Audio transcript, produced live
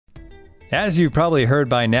As you've probably heard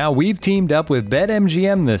by now, we've teamed up with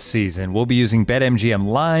BetMGM this season. We'll be using BetMGM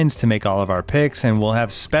lines to make all of our picks, and we'll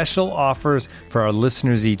have special offers for our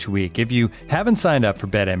listeners each week. If you haven't signed up for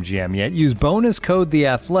BetMGM yet, use bonus code The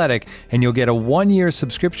Athletic, and you'll get a 1-year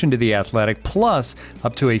subscription to The Athletic, plus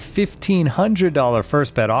up to a $1,500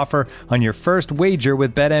 first bet offer on your first wager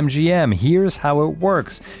with BetMGM. Here's how it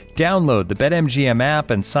works. Download the BetMGM app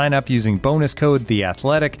and sign up using bonus code The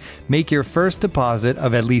Athletic. Make your first deposit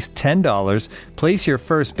of at least $10. Place your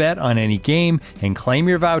first bet on any game and claim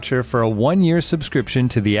your voucher for a 1-year subscription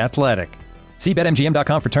to The Athletic. See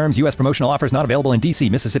BetMGM.com for terms. U.S. promotional offers not available in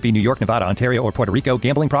D.C., Mississippi, New York, Nevada, Ontario, or Puerto Rico.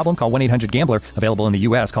 Gambling problem? Call 1-800-GAMBLER. Available in the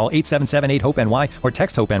U.S. Call 877-8-HOPE-NY or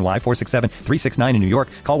text HOPE-NY 467-369 in New York.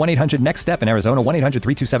 Call 1-800-NEXT-STEP in Arizona.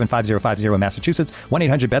 1-800-327-5050 in Massachusetts.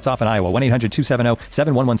 1-800-BETS-OFF in Iowa.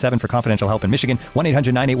 1-800-270-7117 for confidential help in Michigan.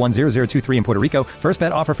 1-800-981-0023 in Puerto Rico. First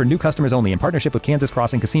bet offer for new customers only in partnership with Kansas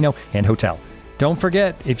Crossing Casino and Hotel. Don't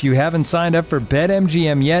forget, if you haven't signed up for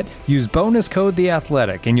BetMGM yet, use bonus code The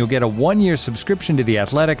Athletic, and you'll get a 1-year subscription to The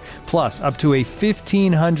Athletic, plus up to a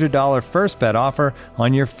 $1,500 first bet offer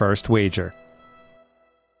on your first wager.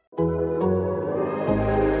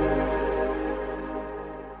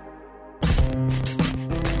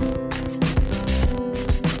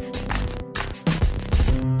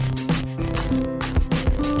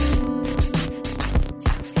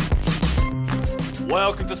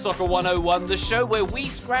 Welcome to Soccer 101, the show where we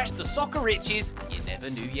scratch the soccer itches you never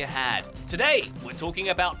knew you had. Today, we're talking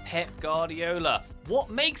about Pep Guardiola, what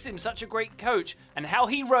makes him such a great coach, and how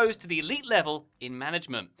he rose to the elite level in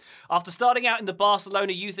management. After starting out in the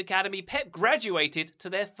Barcelona Youth Academy, Pep graduated to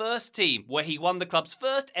their first team, where he won the club's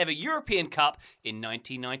first ever European Cup in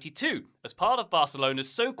 1992, as part of Barcelona's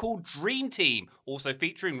so-called Dream Team, also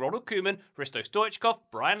featuring Ronald Koeman, Hristo Stoichkov,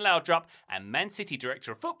 Brian Laudrup, and Man City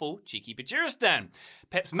Director of Football, Txiki Begiristain.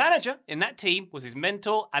 Pep's manager in that team was his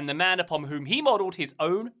mentor and the man upon whom he modelled his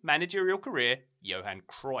own managerial career, Johan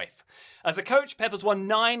Cruyff. As a coach, Pep has won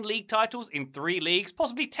 9 league titles in 3 leagues,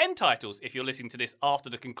 possibly 10 titles if you're listening to this after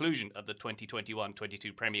the conclusion of the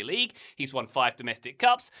 2021-22 Premier League. He's won 5 domestic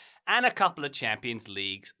cups and a couple of Champions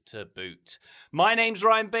Leagues to boot. My name's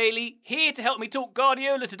Ryan Bailey. Here to help me talk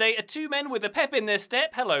Guardiola today are 2 men with a pep in their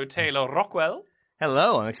step. Hello, Taylor Rockwell.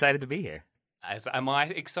 Hello, I'm excited to be here. As am I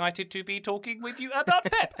excited to be talking with you about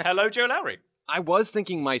Pep. Hello, Joe Lowry. I was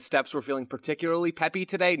thinking my steps were feeling particularly peppy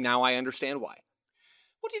today. Now I understand why.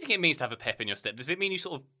 What do you think it means to have a pep in your step? Does it mean you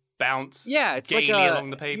sort of bounce it's gaily like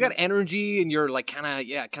along the pavement? You got energy and you're like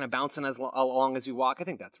kind of bouncing along as you walk. I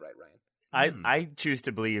think that's right, Ryan. I choose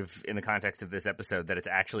to believe, in the context of this episode, that it's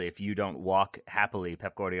actually if you don't walk happily,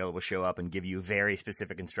 Pep Guardiola will show up and give you very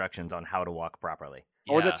specific instructions on how to walk properly.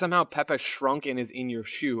 Yeah. Or that somehow Pep has shrunk and is in your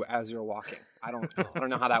shoe as you're walking. I don't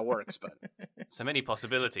know how that works, but so many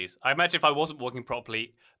possibilities. I imagine if I wasn't walking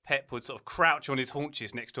properly, Pep would sort of crouch on his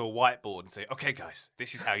haunches next to a whiteboard and say, "Okay, guys,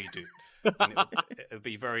 this is how you do." And it would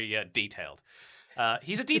be very detailed.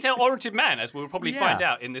 He's a detail-oriented man, as we'll probably find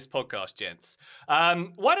out in this podcast, gents.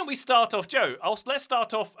 Why don't we start off, Joe? Let's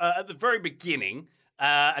start off at the very beginning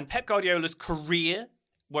and Pep Guardiola's career,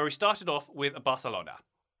 where he started off with Barcelona.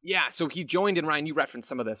 Yeah, so he joined, and Ryan, you referenced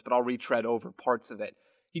some of this, but I'll retread over parts of it.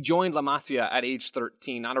 He joined La Masia at age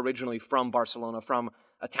 13, not originally from Barcelona, from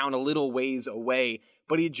a town a little ways away,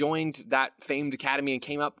 but he joined that famed academy and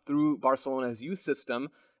came up through Barcelona's youth system,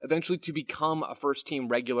 eventually to become a first-team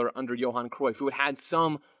regular under Johan Cruyff, who had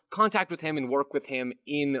some contact with him and work with him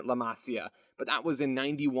in La Masia. But that was in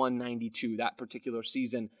 91-92, that particular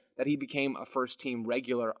season, that he became a first-team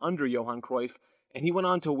regular under Johan Cruyff, and he went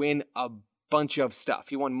on to win a bunch of stuff.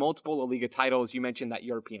 He won multiple La Liga titles. You mentioned that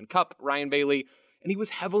European Cup, Ryan Bailey, and he was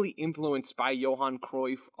heavily influenced by Johan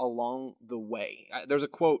Cruyff along the way. There's a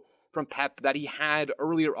quote from Pep that he had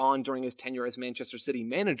earlier on during his tenure as Manchester City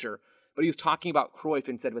manager, but he was talking about Cruyff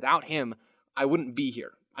and said, without him, I wouldn't be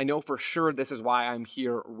here. I know for sure this is why I'm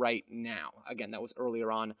here right now. Again, that was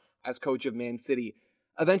earlier on as coach of Man City.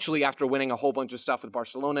 Eventually, after winning a whole bunch of stuff with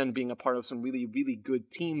Barcelona and being a part of some really, really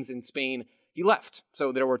good teams in Spain, he left.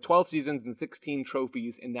 So there were 12 seasons and 16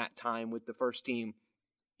 trophies in that time with the first team.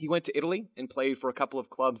 He went to Italy and played for a couple of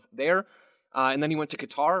clubs there. And then he went to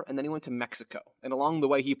Qatar, and then he went to Mexico. And along the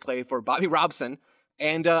way, he played for Bobby Robson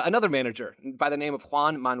and another manager by the name of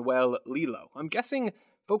Juan Manuel Lillo. I'm guessing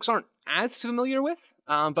folks aren't as familiar with,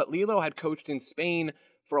 but Lillo had coached in Spain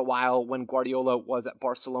for a while when Guardiola was at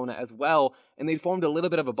Barcelona as well, and they'd formed a little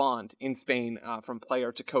bit of a bond in Spain from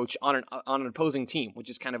player to coach on an opposing team, which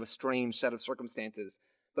is kind of a strange set of circumstances.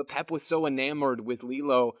 But Pep was so enamored with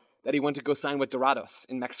Lillo that he went to go sign with Dorados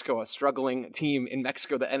in Mexico, a struggling team in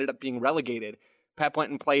Mexico that ended up being relegated. Pep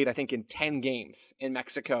went and played, I think, in 10 games in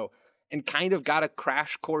Mexico, and kind of got a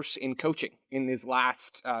crash course in coaching in his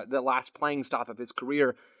the last playing stop of his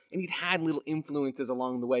career. And he'd had little influences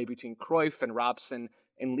along the way between Cruyff and Robson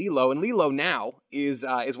and Lilo. And Lilo now is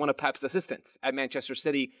one of Pep's assistants at Manchester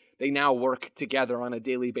City. They now work together on a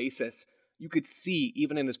daily basis. You could see,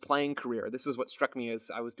 even in his playing career, this is what struck me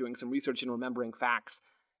as I was doing some research and remembering facts,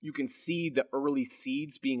 you can see the early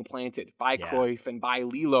seeds being planted by Cruyff and by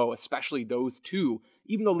Lilo, especially those two,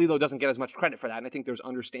 even though Lilo doesn't get as much credit for that, and I think there's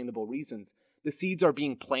understandable reasons. The seeds are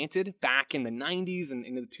being planted back in the 90s and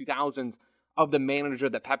in the 2000s of the manager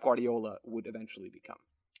that Pep Guardiola would eventually become.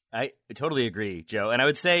 I totally agree, Joe. And I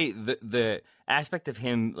would say the aspect of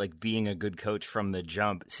him like being a good coach from the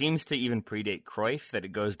jump seems to even predate Cruyff, that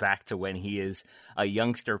it goes back to when he is a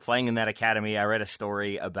youngster playing in that academy. I read a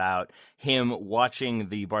story about him watching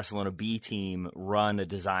the Barcelona B team run a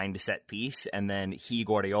designed set piece, and then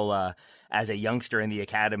Guardiola, as a youngster in the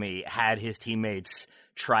academy, had his teammates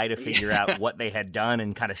try to figure out what they had done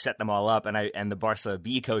and kind of set them all up. And the Barca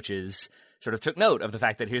B coaches sort of took note of the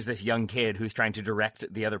fact that here's this young kid who's trying to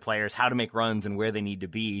direct the other players how to make runs and where they need to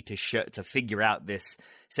be to figure out this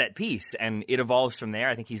set piece. And it evolves from there.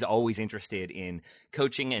 I think he's always interested in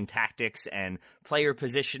coaching and tactics and player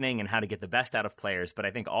positioning and how to get the best out of players. But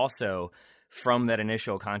I think also from that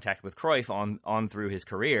initial contact with Cruyff on through his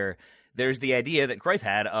career, there's the idea that Cruyff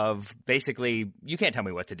had of basically, you can't tell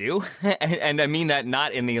me what to do. and I mean that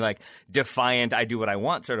not in the like defiant, I do what I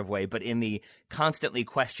want sort of way, but in the constantly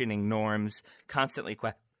questioning norms, constantly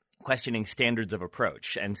questioning standards of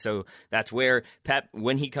approach. And so that's where Pep,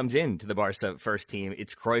 when he comes into the Barca first team,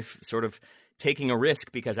 it's Cruyff sort of taking a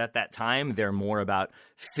risk, because at that time they're more about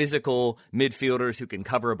physical midfielders who can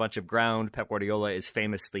cover a bunch of ground. Pep Guardiola is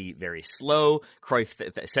famously very slow. Cruyff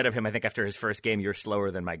said of him, I think after his first game, "You're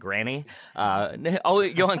slower than my granny."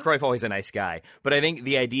 Johan Cruyff, always a nice guy. But I think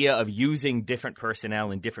the idea of using different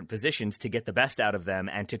personnel in different positions to get the best out of them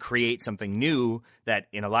and to create something new that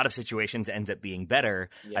in a lot of situations ends up being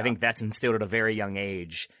better, I think that's instilled at a very young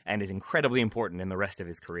age and is incredibly important in the rest of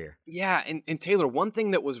his career. Yeah, and Taylor, one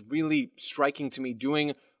thing that was really striking to me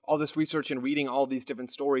doing all this research and reading all these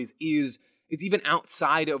different stories is even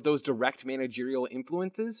outside of those direct managerial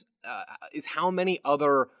influences, is how many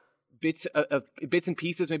other bits and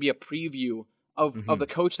pieces, maybe a preview of the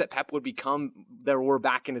coach that Pep would become there were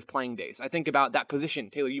back in his playing days. I think about that position.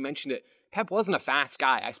 Taylor, you mentioned it. Pep wasn't a fast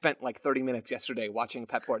guy. I spent like 30 minutes yesterday watching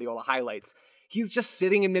Pep Guardiola highlights. He's just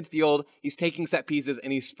sitting in midfield, he's taking set pieces,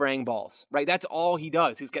 and he's spraying balls, right? That's all he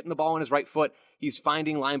does. He's getting the ball on his right foot, he's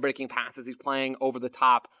finding line-breaking passes, he's playing over the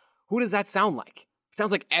top. Who does that sound like? It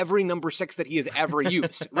sounds like every number 6 that he has ever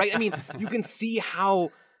used, right? I mean, you can see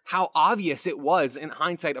how obvious it was. In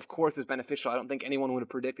hindsight, of course, is beneficial. I don't think anyone would have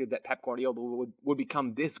predicted that Pep Guardiola would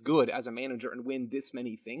become this good as a manager and win this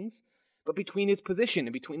many things. But between his position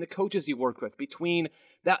and between the coaches he worked with, between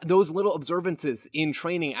those little observances in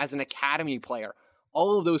training as an academy player,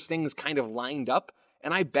 all of those things kind of lined up.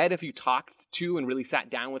 And I bet if you talked to and really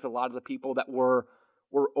sat down with a lot of the people that were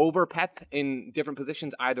over Pep in different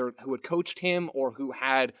positions, either who had coached him or who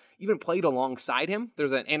had even played alongside him.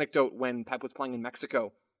 There's an anecdote when Pep was playing in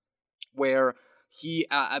Mexico where he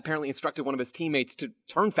apparently instructed one of his teammates to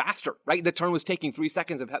turn faster, right? The turn was taking 3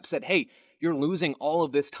 seconds, and Pep said, "Hey, you're losing all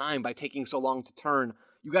of this time by taking so long to turn.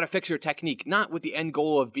 You got to fix your technique," not with the end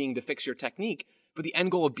goal of being to fix your technique, but the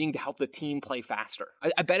end goal of being to help the team play faster.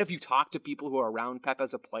 I bet if you talk to people who are around Pep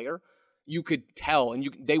as a player, you could tell,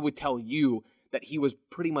 and they would tell you that he was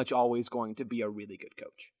pretty much always going to be a really good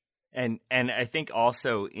coach. And I think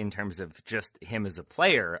also in terms of just him as a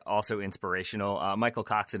player, also inspirational. Michael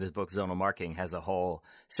Cox in his book Zonal Marking has a whole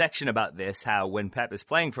section about this, how when Pep is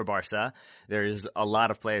playing for Barca, there's a lot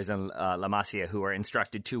of players in La Masia who are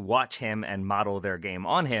instructed to watch him and model their game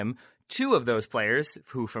on him. 2 of those players,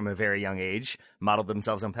 who from a very young age modeled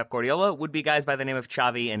themselves on Pep Guardiola, would be guys by the name of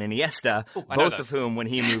Xavi and Iniesta, both of whom, when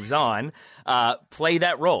he moves on, play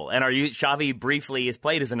that role. And Xavi briefly is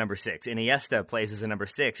played as a number 6. Iniesta plays as a number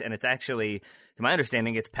 6. And it's actually, to my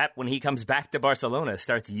understanding, it's Pep, when he comes back to Barcelona,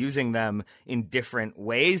 starts using them in different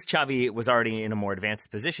ways. Xavi was already in a more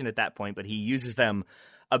advanced position at that point, but he uses them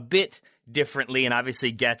a bit differently and obviously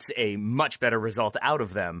gets a much better result out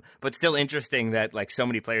of them. But still interesting that like so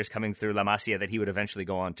many players coming through La Masia that he would eventually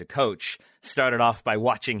go on to coach started off by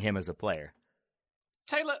watching him as a player.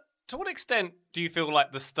 Taylor, to what extent do you feel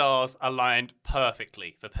like the stars aligned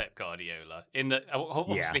perfectly for Pep Guardiola? In that,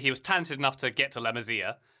 obviously, he was talented enough to get to La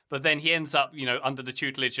Masia, but then he ends up, under the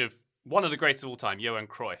tutelage of one of the greatest of all time, Johan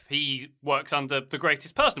Cruyff. He works under the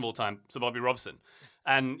greatest person of all time, Sir Bobby Robson.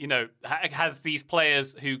 And, has these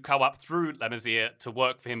players who come up through La Masia to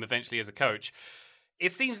work for him eventually as a coach.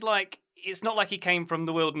 It seems like it's not like he came from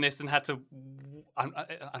the wilderness and had to. I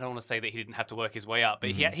don't want to say that he didn't have to work his way up,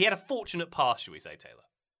 but he had a fortunate past, shall we say, Taylor?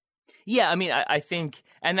 Yeah, I mean, I think,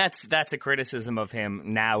 and that's a criticism of him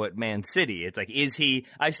now at Man City. It's like, is he?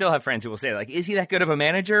 I still have friends who will say, like, is he that good of a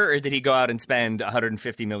manager, or did he go out and spend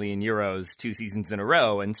 150 million euros 2 seasons in a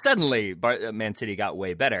row, and suddenly Man City got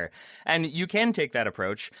way better? And you can take that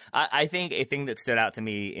approach. I think a thing that stood out to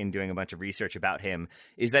me in doing a bunch of research about him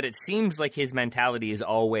is that it seems like his mentality is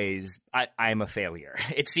always, I'm a failure.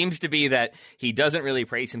 It seems to be that he doesn't really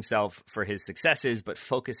praise himself for his successes, but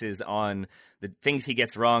focuses on the things he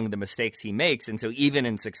gets wrong, the mistakes he makes. And so even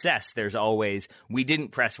in success, there's always, we didn't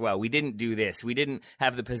press well, we didn't do this, we didn't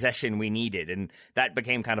have the possession we needed. And that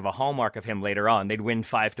became kind of a hallmark of him later on. They'd win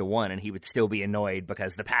 5-1 and he would still be annoyed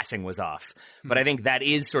because the passing was off. But I think that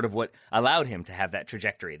is sort of what allowed him to have that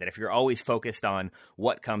trajectory, that if you're always focused on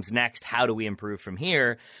what comes next, how do we improve from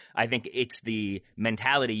here, I think it's the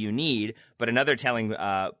mentality you need. But another telling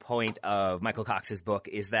point of Michael Cox's book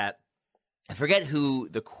is that, I forget who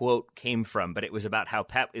the quote came from, but it was about how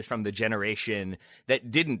Pep is from the generation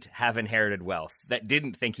that didn't have inherited wealth, that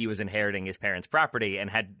didn't think he was inheriting his parents' property,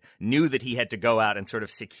 and knew that he had to go out and sort of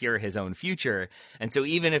secure his own future. And so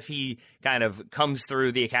even if he kind of comes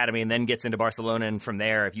through the academy and then gets into Barcelona, and from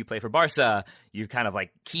there, if you play for Barca, you're kind of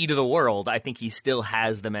like key to the world, I think he still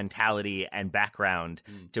has the mentality and background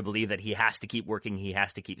to believe that he has to keep working, he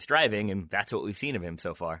has to keep striving, and that's what we've seen of him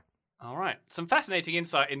so far. All right. Some fascinating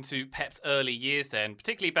insight into Pep's early years then,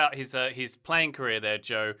 particularly about his playing career there,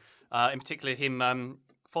 Joe. In particular, him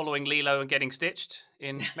following Lilo and getting stitched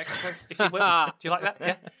in Mexico, if you will. Do you like that?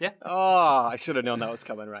 Yeah? Yeah? Oh, I should have known that was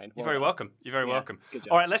coming, Ryan. You're very welcome. You're very welcome. Good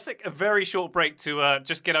job. All right, let's take a very short break to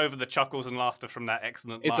just get over the chuckles and laughter from that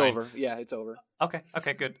excellent It's line. over. Yeah, it's over. Okay,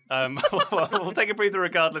 good. We'll take a breather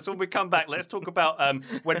regardless. When we come back, let's talk about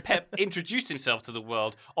when Pep introduced himself to the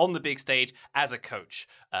world on the big stage as a coach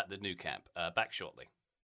at the Nou Camp. Back shortly.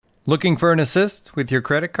 Looking for an assist with your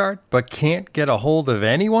credit card, but can't get a hold of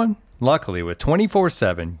anyone? Luckily, with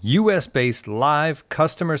 24/7 US-based live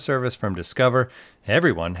customer service from Discover,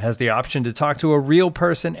 everyone has the option to talk to a real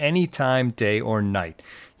person anytime, day or night.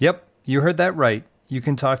 Yep, you heard that right. You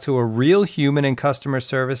can talk to a real human in customer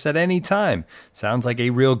service at any time. Sounds like a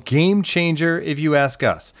real game changer if you ask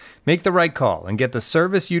us. Make the right call and get the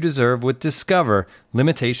service you deserve with Discover.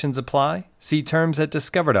 Limitations apply. See terms at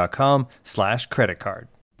discover.com/creditcard.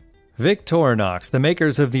 Victorinox, the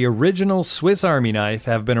makers of the original Swiss Army knife,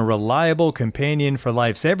 have been a reliable companion for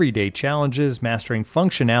life's everyday challenges, mastering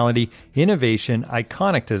functionality, innovation,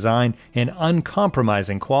 iconic design, and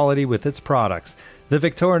uncompromising quality with its products. The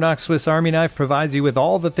Victorinox Swiss Army knife provides you with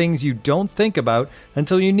all the things you don't think about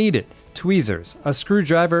until you need it: tweezers, a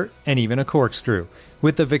screwdriver, and even a corkscrew.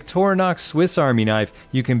 With the Victorinox Swiss Army knife,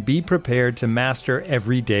 you can be prepared to master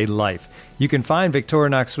everyday life. You can find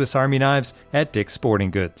Victorinox Swiss Army knives at Dick's Sporting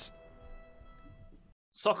Goods.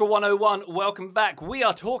 Soccer 101, welcome back. We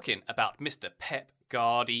are talking about Mr. Pep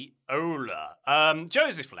Guardiola.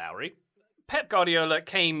 Joseph Lowry, Pep Guardiola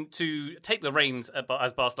came to take the reins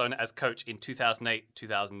as Barcelona as coach in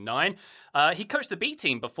 2008-2009. He coached the B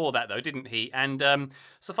team before that, though, didn't he? And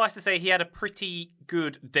suffice to say, he had a pretty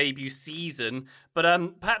good debut season.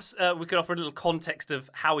 But perhaps we could offer a little context of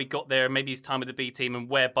how he got there, maybe his time with the B team, and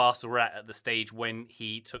where Barca were at the stage when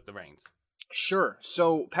he took the reins. Sure.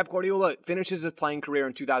 So Pep Guardiola finishes his playing career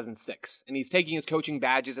in 2006, and he's taking his coaching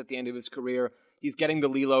badges at the end of his career. He's getting the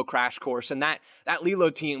Lilo crash course, and that Lilo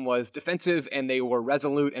team was defensive, and they were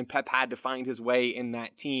resolute, and Pep had to find his way in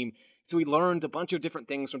that team. So he learned a bunch of different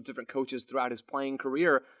things from different coaches throughout his playing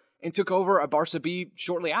career and took over a Barca B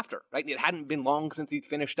shortly after, right? It hadn't been long since he'd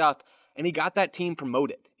finished up, and he got that team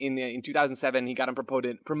promoted. In 2007, he got him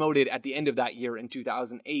promoted at the end of that year in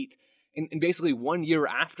 2008. And basically 1 year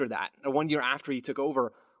after that, or 1 year after he took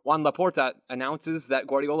over, Juan Laporta announces that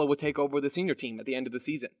Guardiola would take over the senior team at the end of the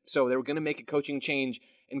season. So they were going to make a coaching change,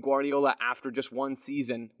 and Guardiola, after just one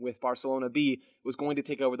season with Barcelona B, was going to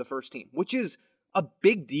take over the first team, which is a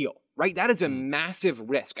big deal, right? That is a massive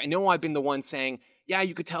risk. I know I've been the one saying, yeah,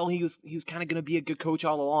 you could tell he was kind of going to be a good coach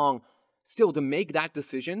all along. Still, to make that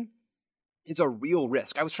decision is a real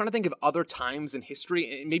risk. I was trying to think of other times in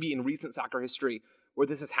history, maybe in recent soccer history, where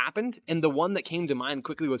this has happened, and the one that came to mind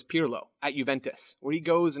quickly was Pirlo at Juventus, where he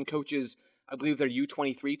goes and coaches, I believe, their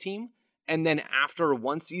U23 team, and then after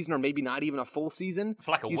one season, or maybe not even a full season,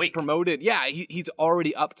 for like a he's week, promoted. Yeah, he's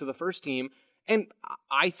already up to the first team, and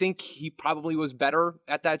I think he probably was better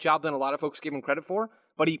at that job than a lot of folks gave him credit for,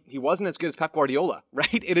 but he wasn't as good as Pep Guardiola,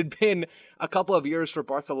 right? It had been a couple of years for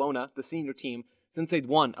Barcelona, the senior team, since they'd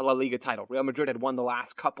won a La Liga title. Real Madrid had won the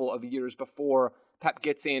last couple of years before Pep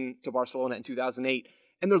gets in to Barcelona in 2008.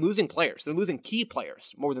 And they're losing players. They're losing key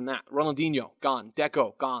players more than that. Ronaldinho, gone.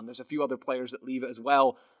 Deco, gone. There's a few other players that leave as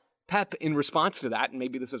well. Pep, in response to that, and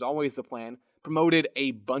maybe this was always the plan, promoted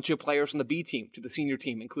a bunch of players from the B team to the senior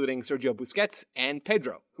team, including Sergio Busquets and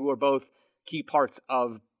Pedro, who are both key parts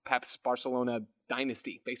of Pep's Barcelona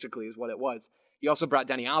dynasty, basically, is what it was. He also brought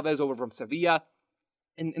Dani Alves over from Sevilla,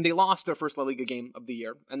 and they lost their first La Liga game of the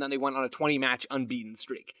year, and then they went on a 20-match unbeaten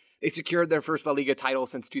streak. They secured their first La Liga title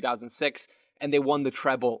since 2006, and they won the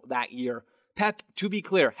treble that year. Pep, to be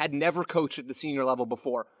clear, had never coached at the senior level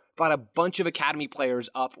before, brought a bunch of academy players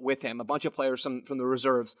up with him, a bunch of players from the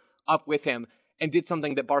reserves up with him, and did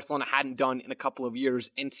something that Barcelona hadn't done in a couple of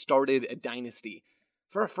years and started a dynasty.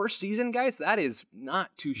 For a first season, guys, that is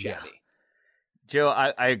not too shabby. Yeah. Joe,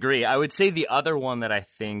 I agree. I would say the other one that I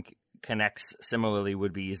think connects similarly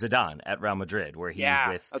would be Zidane at Real Madrid, where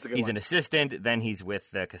he's an assistant, then he's with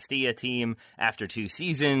the Castilla team. After 2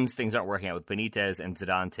 seasons, things aren't working out with Benitez, and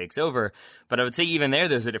Zidane takes over. But I would say even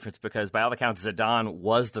there's a difference, because by all accounts, Zidane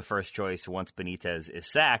was the first choice once Benitez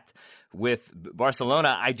is sacked. With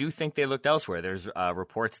Barcelona, I do think they looked elsewhere. There's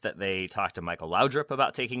reports that they talked to Michael Laudrup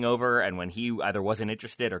about taking over, and when he either wasn't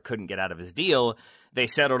interested or couldn't get out of his deal, they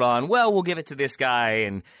settled on, well, we'll give it to this guy,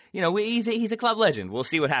 and he's a club legend. We'll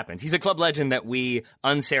see what happens. He's a club legend that we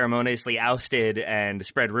unceremoniously ousted and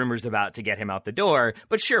spread rumors about to get him out the door,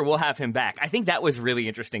 but sure, we'll have him back. I think that was really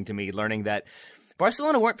interesting to me, learning that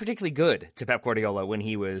Barcelona weren't particularly good to Pep Guardiola when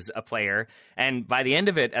he was a player, and by the end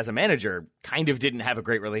of it, as a manager, kind of didn't have a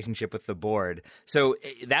great relationship with the board. So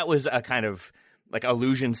that was a kind of like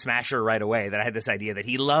illusion smasher right away, that I had this idea that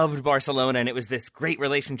he loved Barcelona and it was this great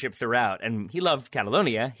relationship throughout. And he loved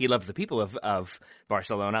Catalonia. He loved the people of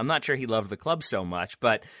Barcelona. I'm not sure he loved the club so much,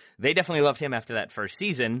 but they definitely loved him after that first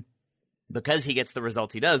season because he gets the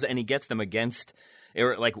results he does, and he gets them against,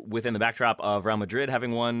 like, within the backdrop of Real Madrid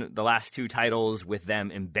having won the last 2 titles, with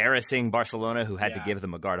them embarrassing Barcelona, who had to give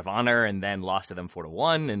them a guard of honor and then lost to them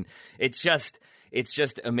 4-1. And it's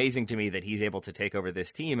just amazing to me that he's able to take over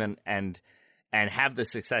this team and have the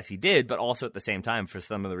success he did, but also at the same time, for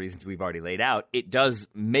some of the reasons we've already laid out, it does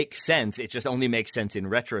make sense. It just only makes sense in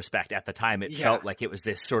retrospect. At the time, it felt like it was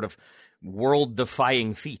this sort of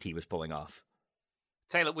world-defying feat he was pulling off.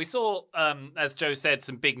 Taylor, we saw, as Joe said,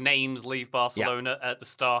 some big names leave Barcelona at the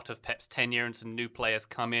start of Pep's tenure and some new players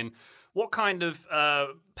come in. What kind of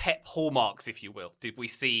Pep hallmarks, if you will, did we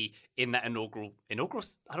see in that inaugural? I don't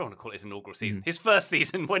want to call it his inaugural season. His first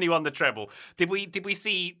season when he won the treble. Did we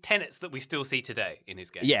see tenets that we still see today in his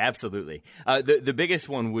game? Yeah, absolutely. The biggest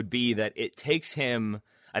one would be that it takes him,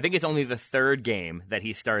 I think it's only the 3rd game that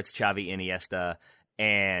he starts Xavi, Iniesta,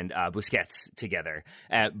 and Busquets together.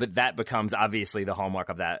 But that becomes obviously the hallmark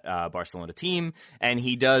of that Barcelona team. And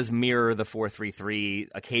he does mirror the 4-3-3,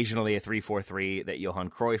 occasionally a 3-4-3 that Johan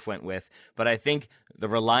Cruyff went with. But I think the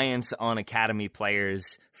reliance on academy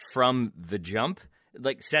players from the jump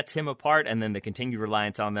sets him apart, and then the continued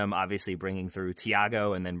reliance on them, obviously bringing through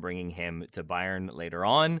Thiago and then bringing him to Bayern later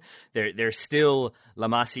on. There's still, La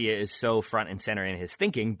Masia is so front and center in his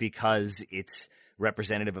thinking because it's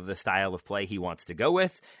representative of the style of play he wants to go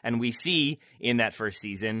with. And we see in that first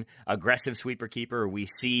season, aggressive sweeper keeper. We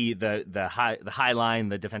see the high line,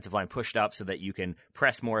 the defensive line pushed up so that you can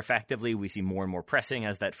press more effectively. We see more and more pressing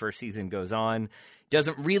as that first season goes on.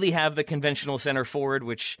 Doesn't really have the conventional center forward,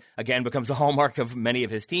 which again becomes a hallmark of many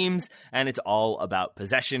of his teams. And it's all about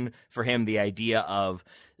possession for him, the idea of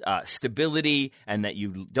stability, and that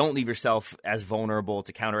you don't leave yourself as vulnerable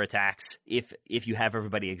to counterattacks if you have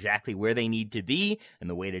everybody exactly where they need to be. And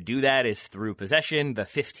the way to do that is through possession. The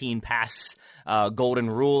 15 pass golden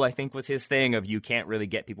rule, I think, was his thing, of you can't really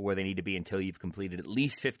get people where they need to be until you've completed at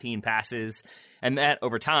least 15 passes. And that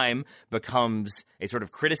over time becomes a sort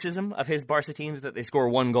of criticism of his Barca teams, that they score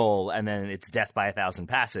 1 goal and then it's death by 1,000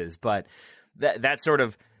 passes. But that sort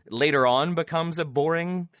of later on becomes a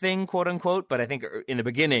boring thing, quote unquote. But I think in the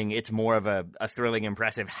beginning, it's more of a thrilling,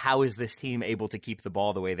 impressive, how is this team able to keep the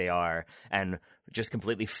ball the way they are and just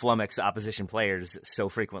completely flummox opposition players so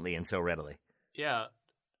frequently and so readily. Yeah.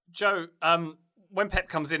 Joe, when Pep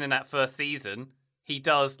comes in that first season, he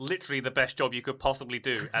does literally the best job you could possibly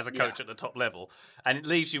do as a coach at the top level. And it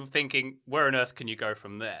leaves you thinking, where on earth can you go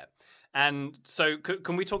from there? And so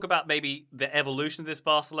can we talk about maybe the evolution of this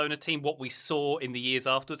Barcelona team, what we saw in the years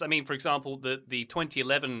afterwards? I mean, for example, the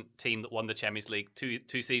 2011 team that won the Champions League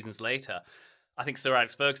two seasons later, I think Sir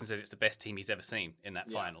Alex Ferguson said it's the best team he's ever seen in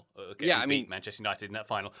that final. I mean, Manchester United in that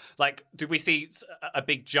final. Like, did we see a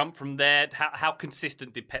big jump from there? How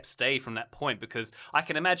consistent did Pep stay from that point? Because I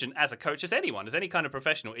can imagine, as a coach, as anyone, as any kind of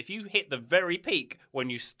professional, if you hit the very peak when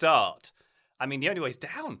you start, I mean, the only way is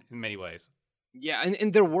down in many ways. Yeah,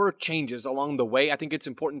 and there were changes along the way. I think it's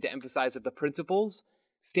important to emphasize that the principles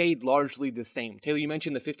stayed largely the same. Taylor, you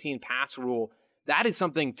mentioned the 15 pass rule. That is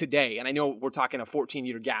something today, and I know we're talking a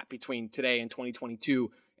 14-year gap between today and 2022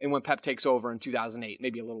 and when Pep takes over in 2008,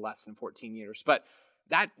 maybe a little less than 14 years. But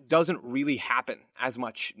that doesn't really happen as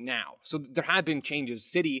much now. So there have been changes.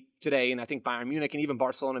 City today, and I think Bayern Munich and even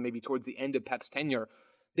Barcelona maybe towards the end of Pep's tenure,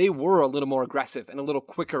 they were a little more aggressive and a little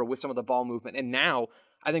quicker with some of the ball movement. And now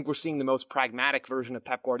I think we're seeing the most pragmatic version of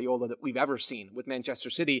Pep Guardiola that we've ever seen with Manchester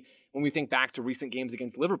City when we think back to recent games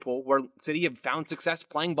against Liverpool, where City have found success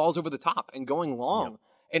playing balls over the top and going long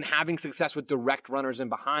and having success with direct runners in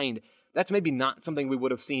behind. That's maybe not something we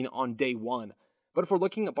would have seen on day one. But if we're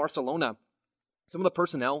looking at Barcelona, some of the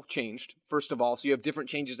personnel changed, first of all. So you have different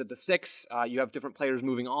changes at the six. You have different players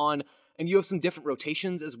moving on. And you have some different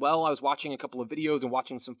rotations as well. I was watching a couple of videos and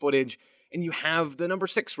watching some footage. And you have the number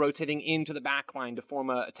 6 rotating into the back line to form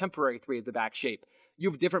a temporary 3 at the back shape. You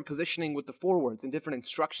have different positioning with the forwards and different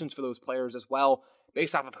instructions for those players as well,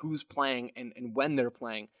 based off of who's playing and when they're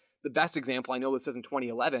playing. The best example, I know this is in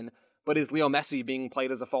 2011, but is Leo Messi being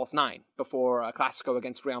played as a false 9 before a Clásico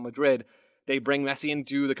against Real Madrid. They bring Messi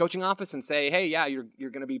into the coaching office and say, hey, yeah, you're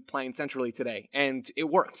going to be playing centrally today. And it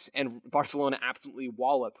worked. And Barcelona absolutely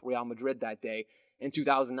walloped Real Madrid that day in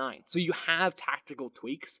 2009. So you have tactical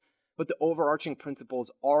tweaks, but the overarching principles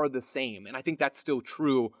are the same. And I think that's still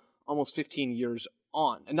true almost 15 years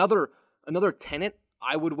on. Another tenet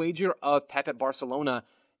I would wager of Pep at Barcelona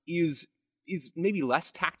is maybe less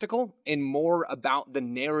tactical and more about the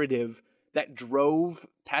narrative that drove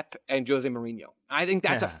Pep and Jose Mourinho. I think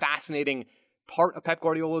that's a fascinating part of Pep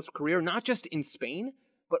Guardiola's career, not just in Spain,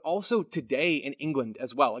 but also today in England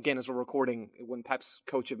as well. Again, as we're recording, when Pep's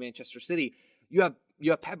coach of Manchester City, you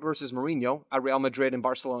have Pep versus Mourinho at Real Madrid and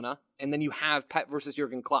Barcelona, and then you have Pep versus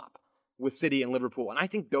Jurgen Klopp with City and Liverpool. And I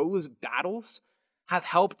think those battles have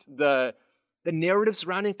helped the narrative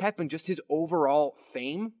surrounding Pep and just his overall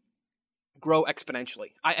fame grow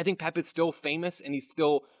exponentially. I think Pep is still famous and he's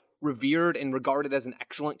still revered and regarded as an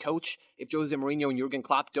excellent coach if Jose Mourinho and Jurgen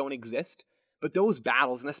Klopp don't exist. But those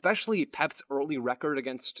battles, and especially Pep's early record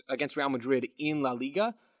against Real Madrid in La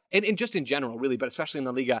Liga, and just in general, really, but especially in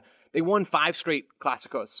La Liga, they won 5 straight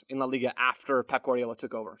Clásicos in La Liga after Pep Guardiola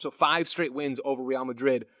took over. So 5 straight wins over Real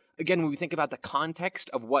Madrid. Again, when we think about the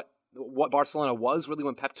context of what Barcelona was really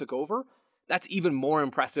when Pep took over, that's even more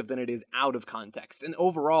impressive than it is out of context. And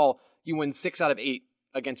overall, you win 6 out of 8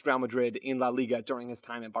 against Real Madrid in La Liga during his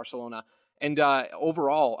time at Barcelona. And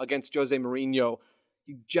overall, against Jose Mourinho,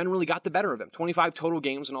 he generally got the better of him. 25 total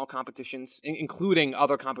games in all competitions, including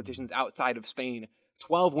other competitions outside of Spain.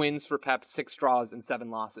 12 wins for Pep, 6 draws, and 7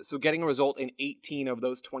 losses. So getting a result in 18 of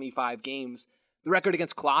those 25 games. The record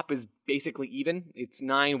against Klopp is basically even. It's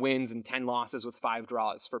 9 wins and 10 losses with 5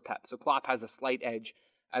 draws for Pep. So Klopp has a slight edge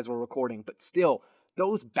as we're recording. But still,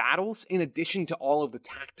 those battles, in addition to all of the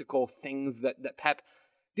tactical things that Pep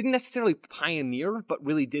didn't necessarily pioneer, but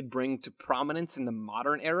really did bring to prominence in the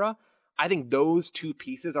modern era, I think those 2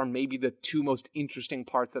 pieces are maybe the 2 most interesting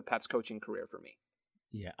parts of Pep's coaching career for me.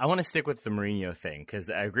 Yeah, I want to stick with the Mourinho thing because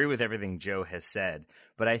I agree with everything Joe has said,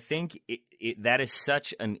 but I think that is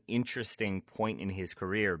such an interesting point in his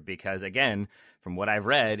career because, again, from what I've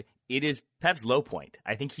read, it is Pep's low point.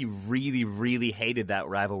 I think he really, really hated that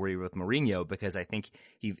rivalry with Mourinho because I think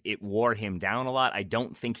it wore him down a lot. I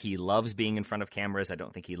don't think he loves being in front of cameras. I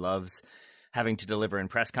don't think he loves having to deliver in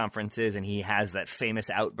press conferences, and he has that famous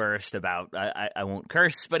outburst about, I won't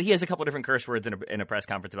curse, but he has a couple different curse words in a press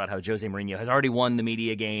conference about how Jose Mourinho has already won the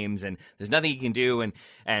media games, and there's nothing he can do,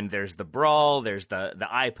 and there's the brawl, there's the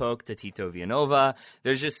eye poke to Tito Villanova.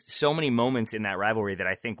 There's just so many moments in that rivalry that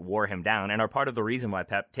I think wore him down, and are part of the reason why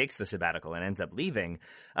Pep takes the sabbatical and ends up leaving.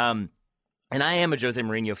 And I am a Jose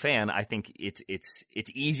Mourinho fan. I think it's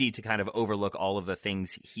easy to kind of overlook all of the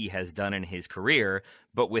things he has done in his career.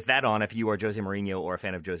 But with that on, if you are Jose Mourinho or a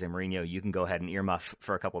fan of Jose Mourinho, you can go ahead and earmuff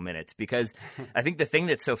for a couple minutes. Because I think the thing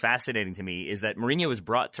that's so fascinating to me is that Mourinho was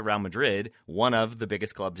brought to Real Madrid, one of the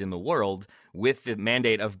biggest clubs in the world, with the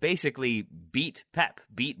mandate of basically beat Pep,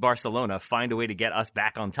 beat Barcelona, find a way to get us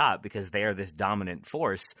back on top because they are this dominant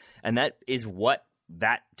force. And that is what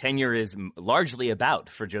that tenure is largely about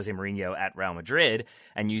for Jose Mourinho at Real Madrid,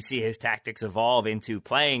 and you see his tactics evolve into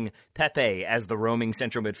playing Pepe as the roaming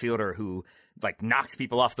central midfielder who knocks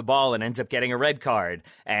people off the ball and ends up getting a red card,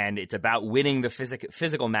 and it's about winning the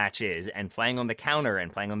physical matches and playing on the counter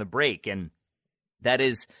and playing on the break, and that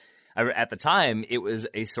is, at the time, it was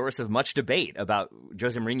a source of much debate about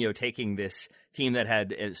Jose Mourinho taking this team that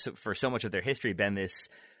had, for so much of their history, been this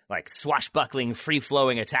like swashbuckling,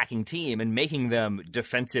 free-flowing, attacking team and making them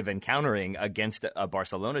defensive and countering against a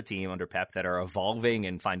Barcelona team under Pep that are evolving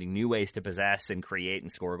and finding new ways to possess and create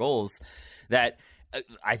and score goals, that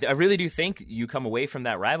I really do think you come away from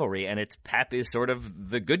that rivalry and it's Pep is sort of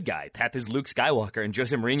the good guy. Pep is Luke Skywalker and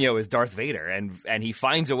Jose Mourinho is Darth Vader, and he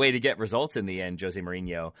finds a way to get results in the end, Jose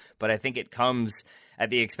Mourinho. But I think it comes at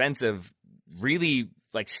the expense of really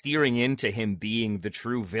like steering into him being the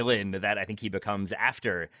true villain that I think he becomes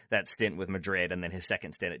after that stint with Madrid and then his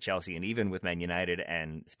second stint at Chelsea and even with Man United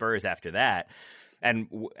and Spurs after that. And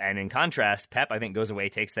in contrast, Pep, I think, goes away,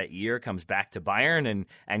 takes that year, comes back to Bayern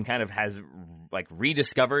and kind of has like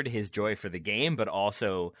rediscovered his joy for the game, but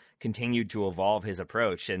also continued to evolve his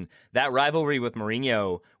approach. And that rivalry with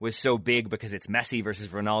Mourinho was so big because it's Messi versus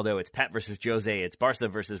Ronaldo, it's Pep versus Jose, it's Barca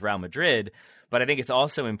versus Real Madrid. But I think it's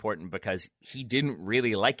also important because he didn't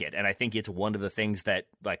really like it. And I think it's one of the things that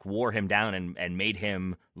like wore him down and made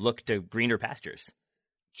him look to greener pastures.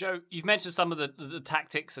 Joe, you've mentioned some of the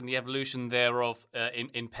tactics and the evolution thereof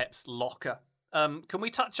in Pep's locker. Can we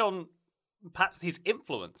touch on perhaps his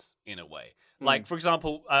influence in a way? Like, for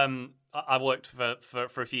example, I worked for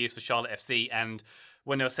a few years for Charlotte FC, and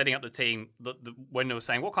when they were setting up the team, when they were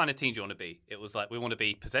saying, what kind of team do you want to be? It was like, we want to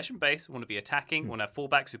be possession-based, we want to be attacking, we want to have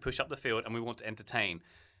fullbacks who push up the field, and we want to entertain.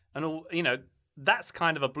 And, that's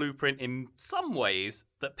kind of a blueprint in some ways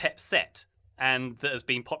that Pep set and that has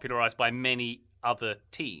been popularized by many other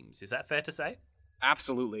teams. Is that fair to say?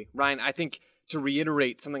 Absolutely. Ryan, I think to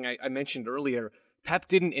reiterate something I mentioned earlier, Pep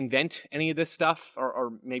didn't invent any of this stuff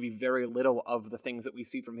or maybe very little of the things that we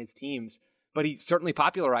see from his teams, but he certainly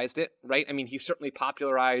popularized it, right? I mean, he certainly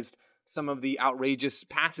popularized some of the outrageous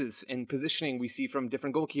passes and positioning we see from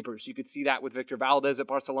different goalkeepers. You could see that with Victor Valdez at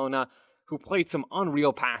Barcelona, who played some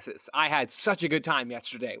unreal passes. I had such a good time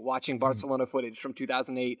yesterday watching Barcelona footage from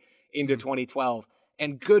 2008 into 2012.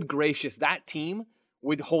 And good gracious, that team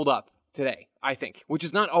would hold up today, I think, which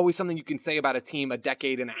is not always something you can say about a team a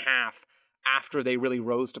decade and a half after they really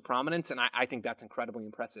rose to prominence. And I think that's incredibly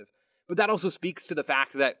impressive. But that also speaks to the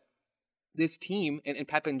fact that this team and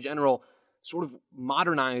Pep in general sort of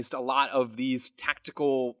modernized a lot of these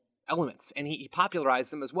tactical elements. And he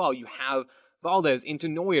popularized them as well. You have Valdez into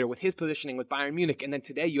Neuer with his positioning with Bayern Munich. And then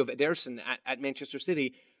today you have Ederson at Manchester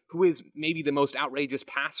City, who is maybe the most outrageous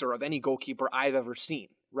passer of any goalkeeper I've ever seen,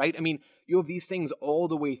 right? I mean, you have these things all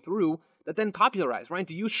the way through that then popularize, right?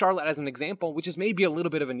 To use Charlotte as an example, which is maybe a little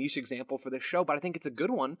bit of a niche example for this show, but I think it's a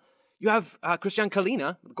good one. You have Christian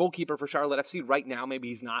Kalina, the goalkeeper for Charlotte FC right now. Maybe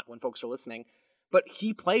he's not when folks are listening, but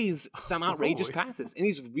he plays some outrageous passes, and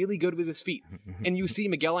he's really good with his feet. And you see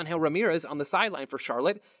Miguel Angel Ramirez on the sideline for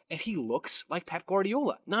Charlotte, and he looks like Pep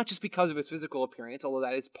Guardiola, not just because of his physical appearance, although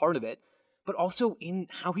that is part of it, but also in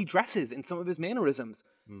how he dresses and some of his mannerisms.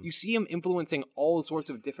 You see him influencing all sorts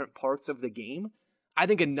of different parts of the game. I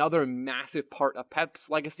think another massive part of Pep's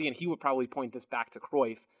legacy, and he would probably point this back to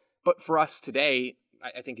Cruyff, but for us today,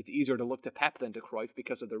 I think it's easier to look to Pep than to Cruyff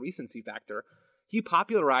because of the recency factor. He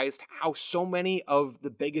popularized how so many of the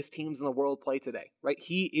biggest teams in the world play today, right?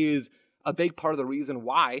 He is a big part of the reason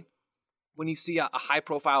why when you see a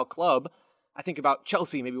high-profile club, I think about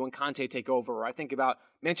Chelsea, maybe when Conte take over, or I think about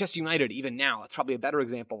Manchester United, even now. That's probably a better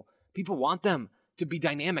example. People want them to be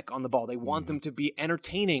dynamic on the ball. They want them to be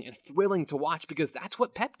entertaining and thrilling to watch because that's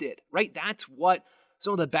what Pep did, right? That's what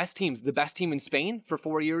some of the best teams, the best team in Spain for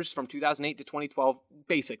 4 years from 2008 to 2012,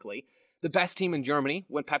 basically. The best team in Germany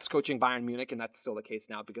when Pep's coaching Bayern Munich, and that's still the case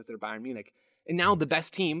now because they're Bayern Munich. And now the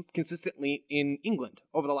best team consistently in England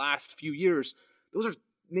over the last few years. Those are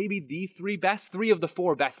maybe the three of the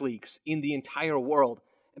four best leagues in the entire world.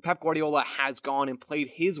 And Pep Guardiola has gone and played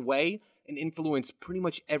his way and influenced pretty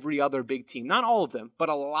much every other big team. Not all of them, but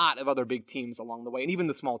a lot of other big teams along the way, and even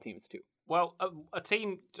the small teams too. Well, a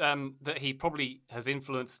team that he probably has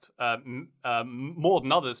influenced more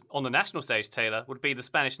than others on the national stage, Taylor, would be the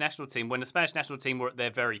Spanish national team. When the Spanish national team were at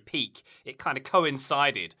their very peak, it kind of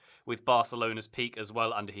coincided with Barcelona's peak as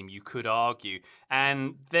well under him, you could argue.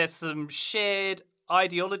 And there's some shared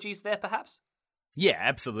ideologies there, perhaps? Yeah,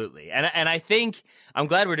 absolutely. And I think I'm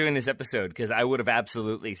glad we're doing this episode because I would have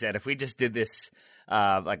absolutely said if we just did this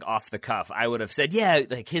like off the cuff, I would have said, yeah,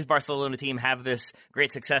 like his Barcelona team have this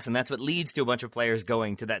great success and that's what leads to a bunch of players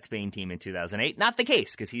going to that Spain team in 2008. Not the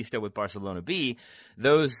case because he's still with Barcelona B.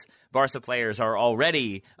 Those Barca players are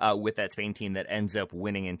already with that Spain team that ends up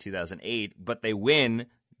winning in 2008, but they win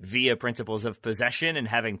via principles of possession and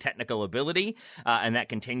having technical ability, and that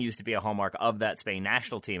continues to be a hallmark of that Spain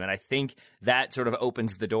national team. And I think that sort of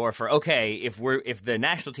opens the door for, okay, if the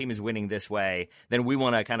national team is winning this way, then we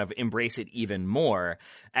want to kind of embrace it even more.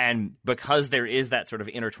 And because there is that sort of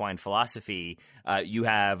intertwined philosophy, you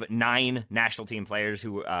have 9 national team players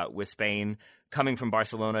who with Spain coming from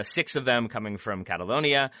Barcelona, 6 of them coming from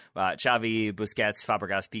Catalonia, Xavi, Busquets,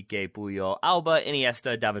 Fabregas, Piqué, Puyol, Alba,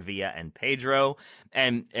 Iniesta, David Villa, and Pedro.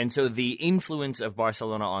 And so the influence of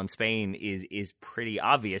Barcelona on Spain is pretty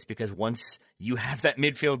obvious, because once you have that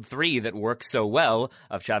midfield 3 that works so well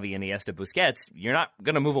of Xavi, Iniesta, Busquets, you're not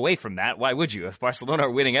going to move away from that. Why would you? If Barcelona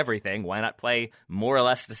are winning everything, why not play more or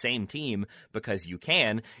less the same team? Because you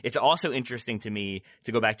can. It's also interesting to me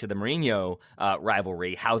to go back to the Mourinho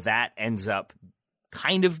rivalry, how that ends up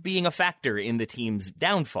kind of being a factor in the team's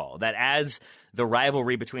downfall, that as the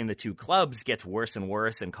rivalry between the two clubs gets worse and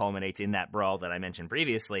worse and culminates in that brawl that I mentioned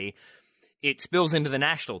previously, it spills into the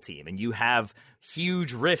national team, and you have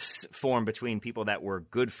huge rifts form between people that were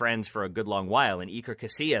good friends for a good long while. And Iker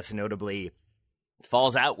Casillas notably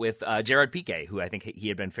falls out with Gerard Piqué, who I think he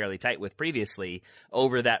had been fairly tight with previously,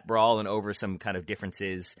 over that brawl and over some kind of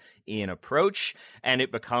differences in approach, and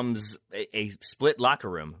it becomes a split locker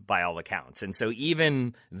room by all accounts. And so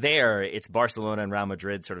even there, it's Barcelona and Real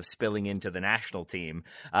Madrid sort of spilling into the national team.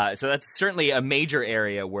 So that's certainly a major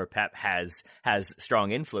area where Pep has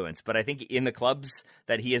strong influence. But I think in the clubs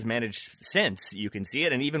that he has managed since, you can see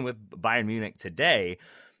it, and even with Bayern Munich today,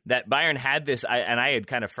 that Bayern had this, and I had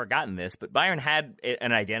kind of forgotten this, but Bayern had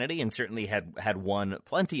an identity and certainly had won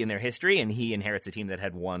plenty in their history, and he inherits a team that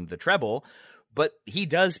had won the treble. But he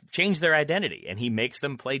does change their identity, and he makes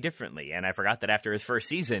them play differently. And I forgot that after his first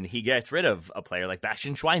season, he gets rid of a player like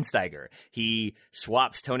Bastian Schweinsteiger. He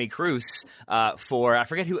swaps Toni Kroos for, I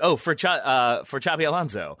forget who, for Xabi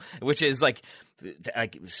Alonso, which is like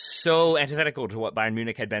so antithetical to what Bayern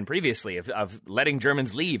Munich had been previously, of letting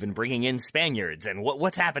Germans leave and bringing in Spaniards, and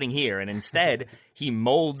what's happening here. And instead, he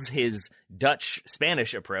molds his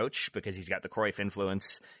Dutch-Spanish approach, because he's got the Cruyff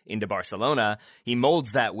influence into Barcelona. He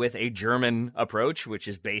molds that with a German approach, which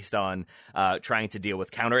is based on trying to deal with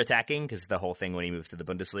counterattacking, because the whole thing when he moves to the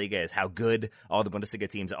Bundesliga is how good all the Bundesliga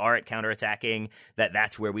teams are at counterattacking.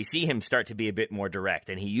 That's where we see him start to be a bit more direct,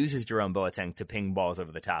 and he uses Jerome Boateng to ping balls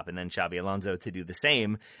over the top, and then Xabi Alonso to do the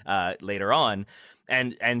same later on.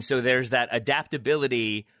 And so there's that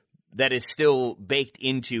adaptability that is still baked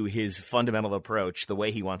into his fundamental approach, the way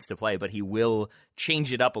he wants to play, but he will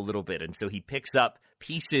change it up a little bit. And so he picks up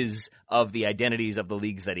pieces of the identities of the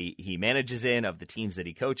leagues that he manages in, of the teams that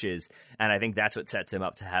he coaches. And I think that's what sets him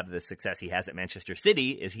up to have the success he has at Manchester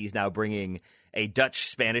City, is he's now bringing a Dutch,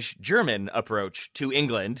 Spanish, German approach to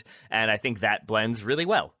England. And I think that blends really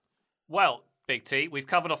well. Well, Big T, we've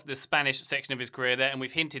covered off the Spanish section of his career there, and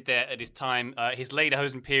we've hinted there at his time, his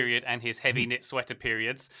lederhosen period and his heavy knit sweater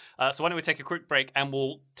periods. So why don't we take a quick break, and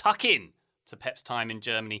we'll tuck in to Pep's time in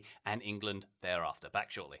Germany and England thereafter.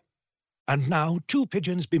 Back shortly. And now, 2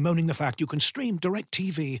 pigeons bemoaning the fact you can stream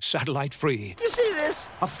DirecTV satellite-free. You see this?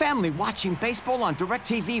 A family watching baseball on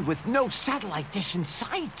DirecTV with no satellite dish in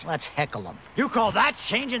sight. Let's heckle them. You call that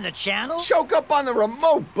changing the channel? Choke up on the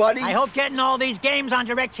remote, buddy. I hope getting all these games on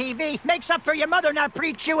DirecTV makes up for your mother not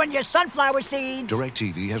pre-chewing your sunflower seeds.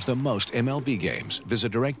 DirecTV has the most MLB games.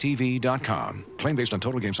 Visit DirecTV.com. Claim based on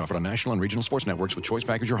total games offered on national and regional sports networks with choice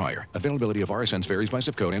package or higher. Availability of RSNs varies by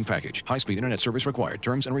zip code and package. High-speed internet service required.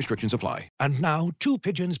 Terms and restrictions apply. And now, 2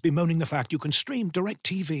 pigeons bemoaning the fact you can stream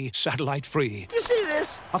DirecTV satellite-free. You see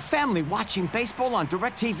this? A family watching baseball on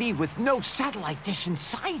DirecTV with no satellite dish in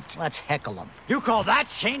sight. Let's heckle them. You call that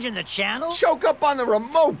changing the channel? Choke up on the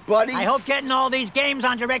remote, buddy. I hope getting all these games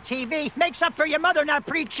on DirecTV makes up for your mother not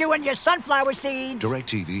pre-chewing your sunflower seeds.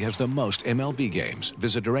 DirecTV has the most MLB games.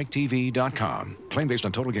 Visit DirecTV.com. Claim based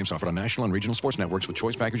on total games offered on national and regional sports networks with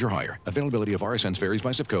choice package or higher. Availability of RSNs varies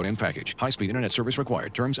by zip code and package. High-speed internet service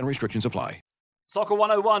required. Terms and restrictions apply. Soccer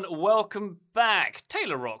 101, welcome back.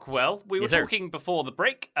 Taylor Rockwell, we were talking before the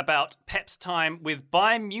break about Pep's time with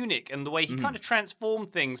Bayern Munich and the way he kind of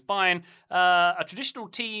transformed things. Bayern, a traditional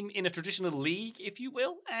team in a traditional league, if you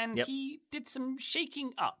will, and he did some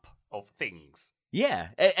shaking up of things. Yeah,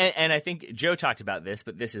 and I think Joe talked about this,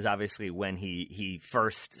 but this is obviously when he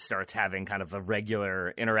first starts having kind of a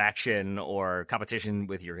regular interaction or competition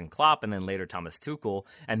with Jurgen Klopp and then later Thomas Tuchel,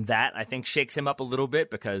 and that, I think, shakes him up a little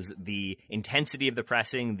bit because the intensity of the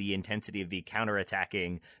pressing, the intensity of the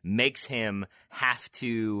counterattacking makes him have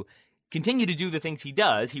to continue to do the things he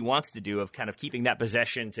does, he wants to do, of kind of keeping that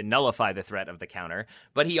possession to nullify the threat of the counter,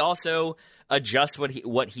 but he also adjusts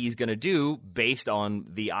what he's going to do based on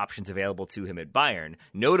the options available to him at Bayern.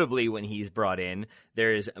 Notably, when he's brought in,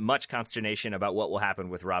 there is much consternation about what will happen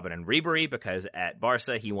with Robben and Ribery, because at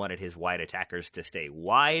Barca, he wanted his wide attackers to stay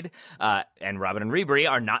wide, and Robben and Ribery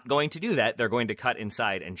are not going to do that. They're going to cut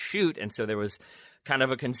inside and shoot, and so there was kind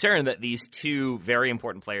of a concern that these two very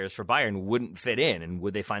important players for Bayern wouldn't fit in, and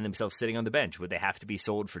would they find themselves sitting on the bench? Would they have to be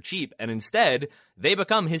sold for cheap? And instead, they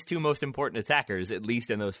become his two most important attackers, at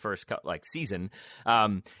least in those first season.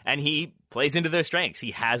 And he plays into their strengths.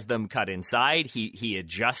 He has them cut inside. He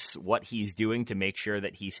adjusts what he's doing to make sure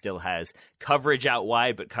that he still has coverage out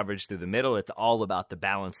wide, but coverage through the middle. It's all about the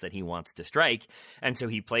balance that he wants to strike. And so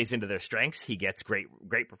he plays into their strengths. He gets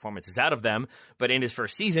great performances out of them. But in his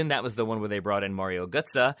first season, that was the one where they brought in Mario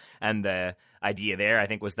Götze, and the idea there, I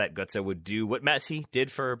think, was that Götze would do what Messi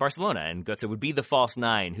did for Barcelona, and Götze would be the false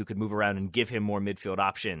nine who could move around and give him more midfield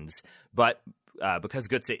options. But because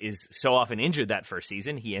Götze is so often injured that first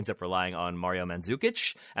season, he ends up relying on Mario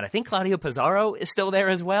Mandzukic, and I think Claudio Pizarro is still there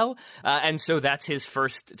as well. And so that's his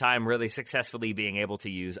first time really successfully being able to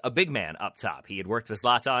use a big man up top. He had worked with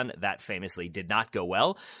Zlatan. That famously did not go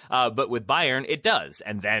well. But with Bayern, it does.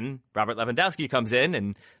 And then Robert Lewandowski comes in,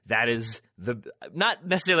 and that is not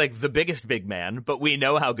necessarily like the biggest big man, but we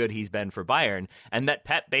know how good he's been for Bayern, and that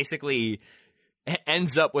Pep basically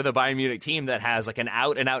ends up with a Bayern Munich team that has like an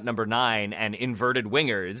out-and-out number 9 and inverted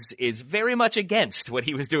wingers is very much against what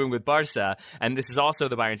he was doing with Barca. And this is also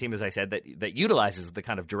the Bayern team, as I said, that utilizes the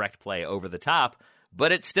kind of direct play over the top,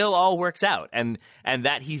 but it still all works out. And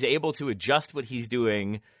that he's able to adjust what he's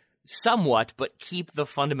doing somewhat, but keep the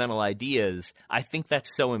fundamental ideas. I think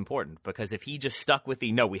that's so important, because if he just stuck with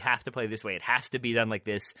no, we have to play this way, it has to be done like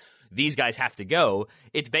this, these guys have to go,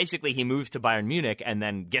 it's basically he moves to Bayern Munich and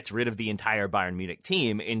then gets rid of the entire Bayern Munich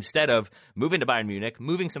team, instead of moving to Bayern Munich,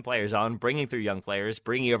 moving some players on, bringing through young players,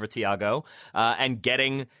 bringing over Thiago, and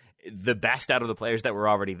getting the best out of the players that were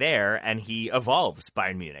already there, and he evolves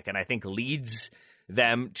Bayern Munich, and I think leads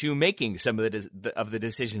them to making some of the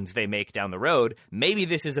decisions they make down the road. Maybe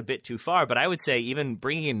this is a bit too far, but I would say even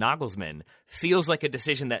bringing in Nagelsmann feels like a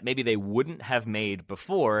decision that maybe they wouldn't have made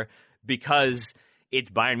before, because it's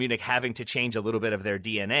Bayern Munich having to change a little bit of their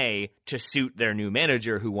DNA to suit their new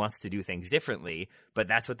manager who wants to do things differently. But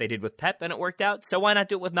that's what they did with Pep, and it worked out, so why not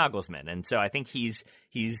do it with Nagelsmann? And so I think he's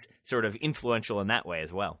sort of influential in that way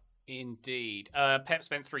as well. Indeed. Pep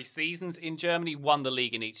spent 3 seasons in Germany, won the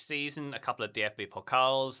league in each season, a couple of DFB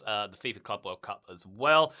Pokals, the FIFA Club World Cup as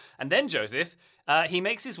well. And then, Joseph, he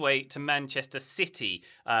makes his way to Manchester City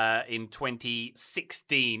in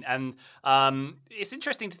 2016. And it's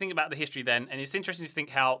interesting to think about the history then, and it's interesting to think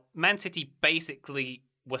how Man City basically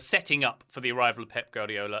were setting up for the arrival of Pep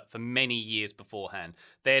Guardiola for many years beforehand.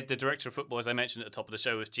 They had the director of football, as I mentioned at the top of the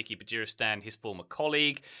show, was Chiki Bajiristan, his former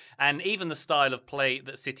colleague, and even the style of play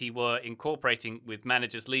that City were incorporating with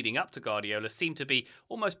managers leading up to Guardiola seemed to be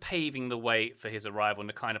almost paving the way for his arrival and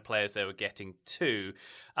the kind of players they were getting to.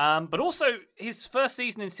 But also, his first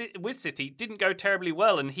season with City didn't go terribly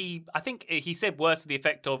well, and I think he said words to the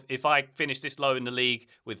effect of, if I finished this low in the league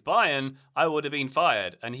with Bayern, I would have been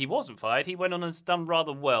fired. And he wasn't fired. He went on and has done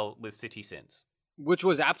rather well with City since. Which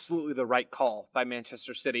was absolutely the right call by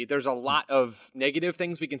Manchester City. There's a lot of negative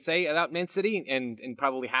things we can say about Man City, and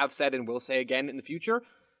probably have said and will say again in the future,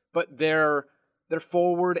 but their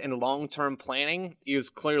forward and long-term planning was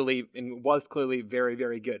clearly very,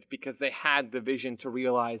 very good, because they had the vision to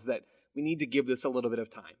realize that we need to give this a little bit of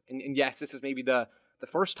time. And yes, this is maybe the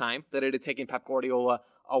first time that it had taken Pep Guardiola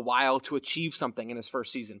a while to achieve something in his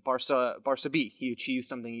first season. Barca B, he achieves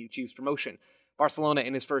something, he achieves promotion. Barcelona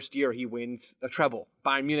in his first year, he wins a treble.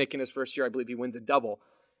 Bayern Munich in his first year, I believe he wins a double.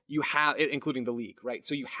 You have, including the league, right?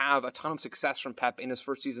 So you have a ton of success from Pep in his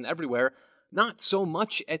first season everywhere. Not so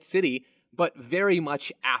much at City, but very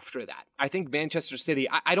much after that. I think Manchester City,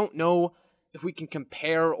 I don't know if we can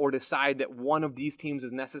compare or decide that one of these teams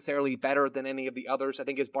is necessarily better than any of the others. I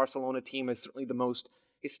think his Barcelona team is certainly the most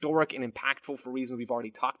historic and impactful for reasons we've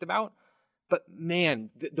already talked about. But man,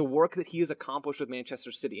 the work that he has accomplished with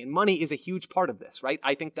Manchester City, and money is a huge part of this, right?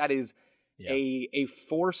 I think that is a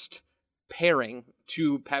forced pairing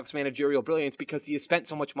to Pep's managerial brilliance, because he has spent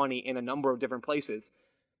so much money in a number of different places.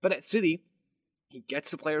 But at City, he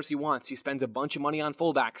gets the players he wants. He spends a bunch of money on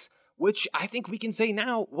fullbacks, which I think we can say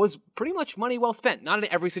now was pretty much money well spent. Not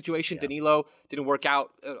in every situation. Yeah. Danilo didn't work out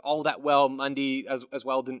all that well. Mendy as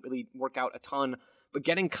well didn't really work out a ton. But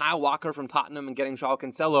getting Kyle Walker from Tottenham and getting João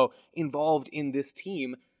Cancelo involved in this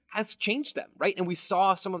team has changed them, right? And we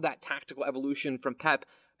saw some of that tactical evolution from Pep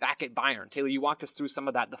back at Bayern. Taylor, you walked us through some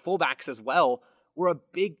of that. The fullbacks as well were a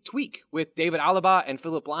big tweak, with David Alaba and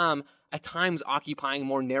Philipp Lahm at times occupying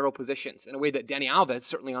more narrow positions in a way that Dani Alves,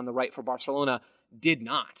 certainly on the right for Barcelona, did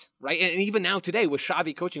not, right? And even now today, with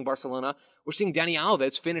Xavi coaching Barcelona, we're seeing Dani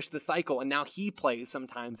Alves finish the cycle, and now he plays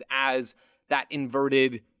sometimes as that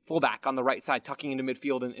inverted fullback on the right side, tucking into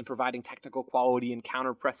midfield and providing technical quality and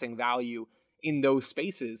counter-pressing value in those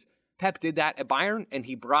spaces. Pep did that at Bayern, and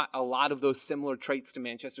he brought a lot of those similar traits to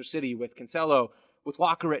Manchester City with Cancelo, with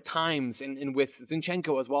Walker at times, and with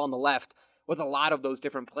Zinchenko as well on the left, with a lot of those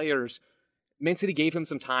different players. Man City gave him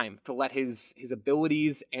some time to let his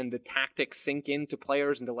abilities and the tactics sink into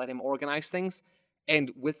players and to let him organize things.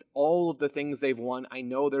 And with all of the things they've won, I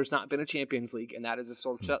know there's not been a Champions League, and that is a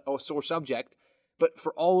sore subject. But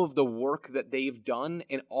for all of the work that they've done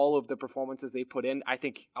and all of the performances they put in, I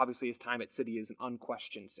think obviously his time at City is an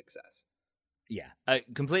unquestioned success. Yeah, I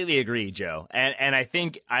completely agree, Joe. And I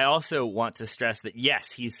think I also want to stress that,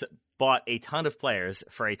 yes, he's bought a ton of players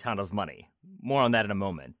for a ton of money. More on that in a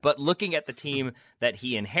moment. But looking at the team that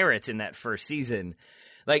he inherits in that first season,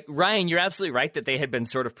 like, Ryan, you're absolutely right that they had been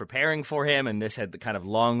sort of preparing for him, and this had kind of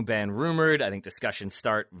long been rumored. I think discussions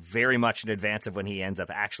start very much in advance of when he ends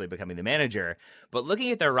up actually becoming the manager. But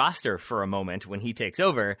looking at their roster for a moment when he takes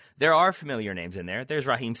over, there are familiar names in there. There's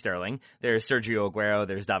Raheem Sterling, there's Sergio Aguero,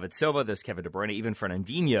 there's David Silva, there's Kevin De Bruyne, even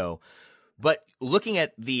Fernandinho. But looking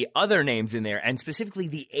at the other names in there, and specifically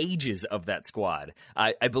the ages of that squad,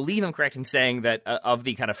 I believe I'm correct in saying that of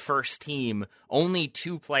the kind of first team, only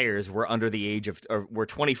 2 players were under the age of, or were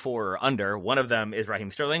 24 or under. One of them is Raheem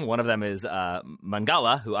Sterling. One of them is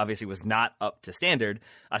Mangala, who obviously was not up to standard.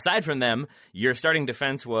 Aside from them, your starting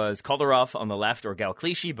defense was Kolarov on the left or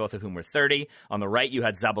Galklishi, both of whom were 30. On the right, you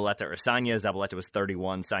had Zabaleta or Sanya. Zabaleta was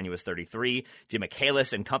 31. Sanya was 33. Di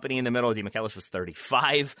Michaelis and company in the middle. Di Michaelis was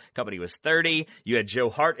 35. Company was 30. You had Joe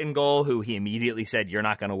Hart in goal, who he immediately said, "You're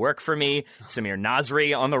not going to work for me." Samir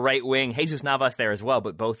Nasri on the right wing. Jesus Navas there as well,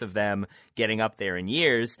 but both of them getting up there in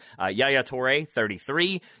years. Yaya Toure,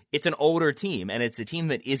 33. It's an older team, and it's a team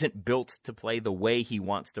that isn't built to play the way he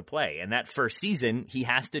wants to play. And that first season, he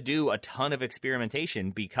has to do a ton of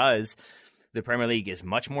experimentation because the Premier League is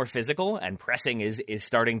much more physical, and pressing is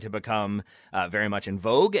starting to become very much in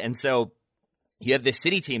vogue. And so you have this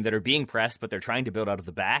City team that are being pressed, but they're trying to build out of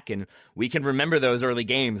the back. And we can remember those early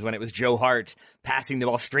games when it was Joe Hart passing the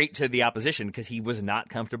ball straight to the opposition because he was not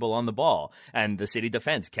comfortable on the ball. And the City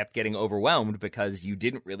defense kept getting overwhelmed because you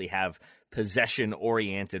didn't really have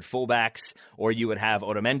possession-oriented fullbacks, or you would have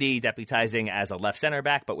Otamendi deputizing as a left center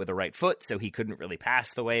back, but with a right foot, so he couldn't really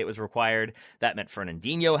pass the way it was required. That meant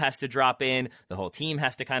Fernandinho has to drop in, the whole team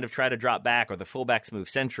has to kind of try to drop back, or the fullbacks move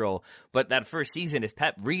central. But that first season is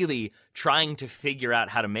Pep really trying to figure out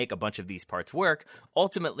how to make a bunch of these parts work.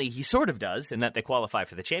 Ultimately, he sort of does, in that they qualify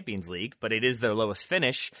for the Champions League, but it is their lowest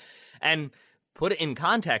finish. And put it in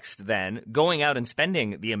context, then, going out and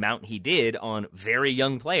spending the amount he did on very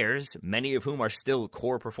young players, many of whom are still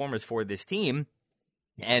core performers for this team,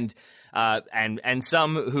 and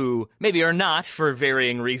some who maybe are not for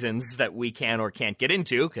varying reasons that we can or can't get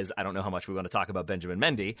into, because I don't know how much we want to talk about Benjamin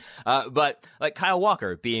Mendy, but like Kyle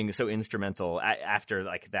Walker being so instrumental after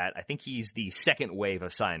like that. I think he's the second wave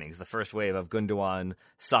of signings. The first wave of Gundogan,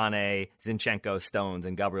 Sané, Zinchenko, Stones,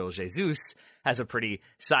 and Gabriel Jesus has a pretty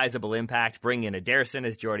sizable impact. Bring in Ederson,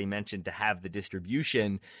 as Jordy mentioned, to have the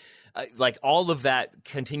distribution. Like all of that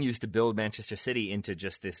continues to build Manchester City into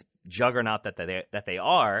just this juggernaut that they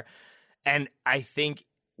are. And I think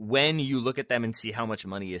when you look at them and see how much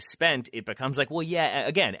money is spent, it becomes like, well, yeah,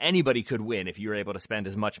 again, anybody could win if you're able to spend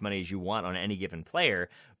as much money as you want on any given player.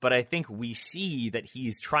 But I think we see that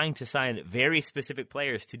he's trying to sign very specific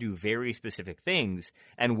players to do very specific things.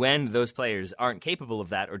 And when those players aren't capable of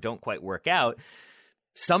that or don't quite work out,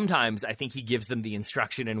 sometimes I think he gives them the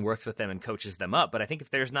instruction and works with them and coaches them up. But I think if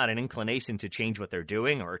there's not an inclination to change what they're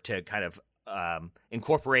doing or to kind of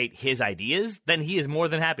incorporate his ideas, then he is more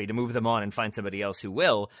than happy to move them on and find somebody else who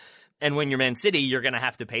will. And when you're Man City, you're going to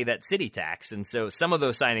have to pay that City tax. And so some of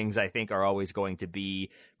those signings, I think, are always going to be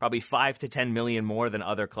probably 5 to 10 million more than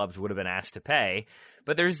other clubs would have been asked to pay.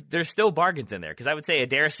 But there's still bargains in there, because I would say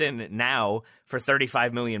Ederson now for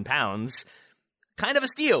 35 million pounds, kind of a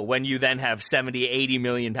steal when you then have 70, 80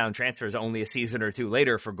 million pound transfers only a season or two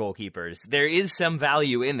later for goalkeepers. There is some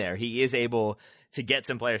value in there. He is able to get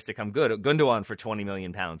some players to come good. Gundogan for 20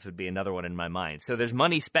 million pounds would be another one in my mind. So there's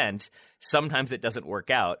money spent. Sometimes it doesn't work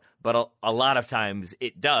out, but a lot of times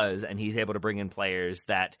it does, and he's able to bring in players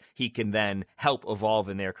that he can then help evolve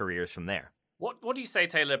in their careers from there. What do you say,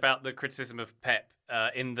 Taylor, about the criticism of Pep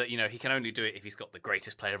in that, he can only do it if he's got the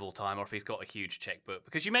greatest player of all time or if he's got a huge checkbook?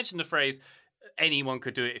 Because you mentioned the phrase, anyone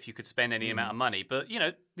could do it if you could spend any amount of money. But,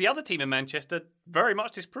 the other team in Manchester very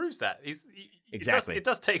much disproves that. Exactly. It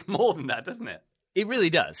does take more than that, doesn't it? It really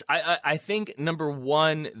does. I think, number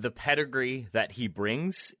one, the pedigree that he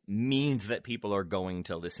brings means that people are going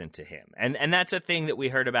to listen to him. And that's a thing that we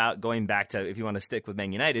heard about going back to, if you want to stick with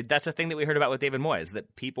Man United, that's a thing that we heard about with David Moyes,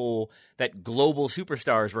 that global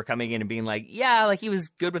superstars were coming in and being like, yeah, like he was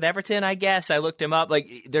good with Everton, I guess. I looked him up.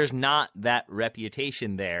 Like, there's not that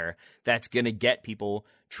reputation there that's going to get people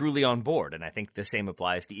truly on board. And I think the same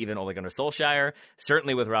applies to even Ole Gunnar Solskjaer,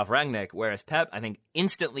 certainly with Ralf Rangnick, whereas Pep, I think,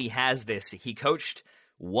 instantly has this. He coached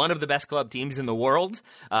one of the best club teams in the world.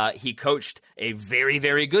 He coached a very,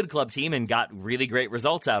 very good club team and got really great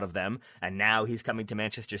results out of them. And now he's coming to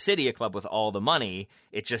Manchester City, a club with all the money.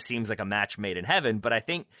 It just seems like a match made in heaven. But I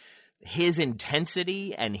think his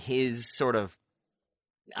intensity and his sort of,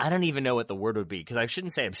 I don't even know what the word would be, because I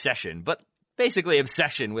shouldn't say obsession, but basically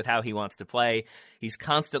obsession with how he wants to play. He's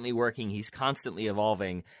constantly working. He's constantly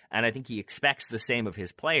evolving. And I think he expects the same of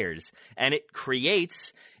his players. And it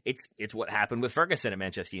creates, it's what happened with Ferguson at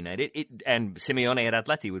Manchester United. And Simeone at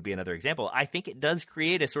Atleti would be another example. I think it does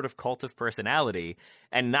create a sort of cult of personality,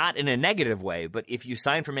 and not in a negative way. But if you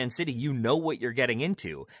sign for Man City, you know what you're getting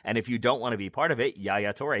into. And if you don't want to be part of it,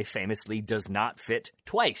 Yaya Toure famously does not fit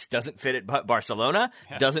twice. Doesn't fit at Barcelona,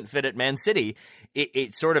 doesn't fit at Man City.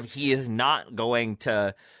 It sort of, he is not going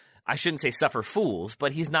to, I shouldn't say suffer fools,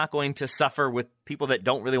 but he's not going to suffer with people that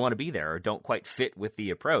don't really want to be there or don't quite fit with the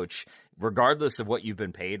approach, regardless of what you've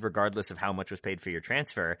been paid, regardless of how much was paid for your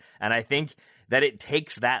transfer. And I think that it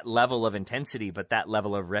takes that level of intensity, but that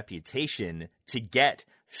level of reputation to get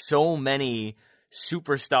so many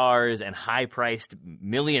superstars and high-priced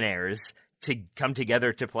millionaires to come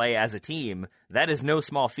together to play as a team. That is no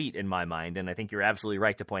small feat in my mind, and I think you're absolutely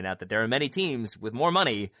right to point out that there are many teams with more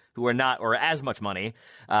money who are not, or as much money,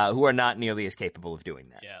 who are not nearly as capable of doing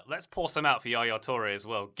that. Yeah, let's pour some out for Yaya Toure as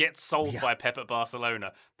well. Gets sold by Pep at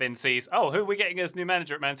Barcelona, then sees, who are we getting as new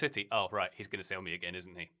manager at Man City? Oh, right, he's going to sell me again,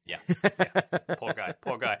 isn't he? Yeah.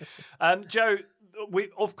 Poor guy. Joe,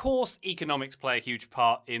 of course, economics play a huge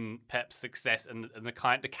part in Pep's success and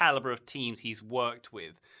the caliber of teams he's worked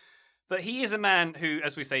with. But he is a man who,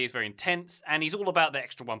 as we say, is very intense, and he's all about the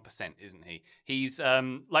extra 1%, isn't he? He's,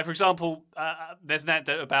 like, for example, there's an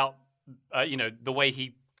anecdote about, the way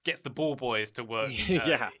he gets the ball boys to work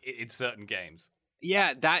in certain games.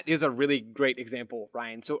 Yeah, that is a really great example,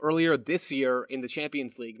 Ryan. So earlier this year in the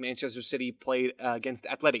Champions League, Manchester City played against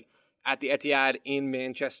Atleti at the Etihad in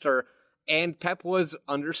Manchester. And Pep was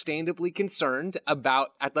understandably concerned about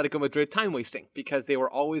Atletico Madrid time wasting because they were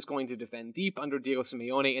always going to defend deep under Diego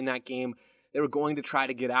Simeone in that game. They were going to try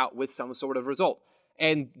to get out with some sort of result.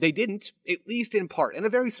 And they didn't, at least in part, and a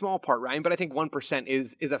very small part, Ryan, but I think 1%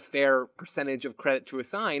 is a fair percentage of credit to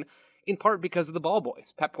assign, in part because of the ball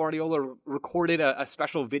boys. Pep Guardiola recorded a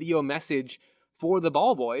special video message for the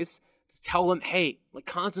ball boys to tell them, hey,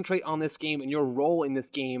 concentrate on this game and your role in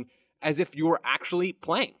this game as if you were actually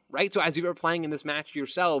playing, right? So as if you were playing in this match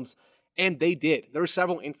yourselves, and they did. There were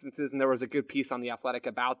several instances, and there was a good piece on The Athletic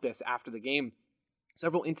about this after the game,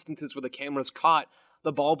 several instances where the cameras caught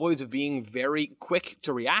the ball boys of being very quick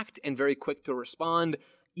to react and very quick to respond.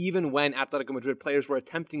 Even when Atletico Madrid players were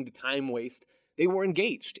attempting to time waste, they were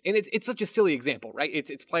engaged. And it's such a silly example, right?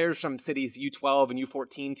 It's players from City's U12 and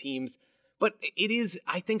U14 teams, but it is,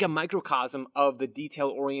 I think, a microcosm of the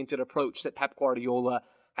detail-oriented approach that Pep Guardiola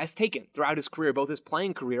has taken throughout his career, both his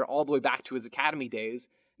playing career all the way back to his academy days,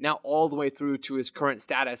 now all the way through to his current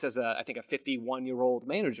status as a 51-year-old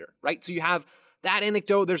manager, right? So you have that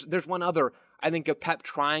anecdote. There's one other, I think, of Pep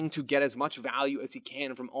trying to get as much value as he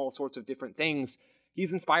can from all sorts of different things.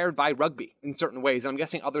 He's inspired by rugby in certain ways. I'm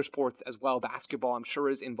guessing other sports as well. Basketball, I'm sure,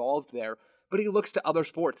 is involved there. But he looks to other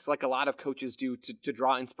sports, like a lot of coaches do, to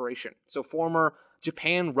draw inspiration. So former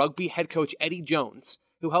Japan rugby head coach Eddie Jones,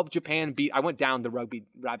 who helped Japan beat... I went down the rugby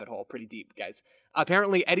rabbit hole pretty deep, guys.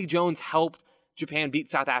 Apparently, Eddie Jones helped Japan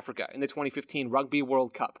beat South Africa in the 2015 Rugby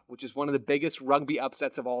World Cup, which is one of the biggest rugby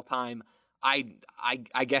upsets of all time. I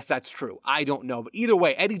guess that's true. I don't know. But either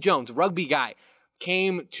way, Eddie Jones, rugby guy,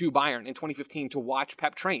 came to Bayern in 2015 to watch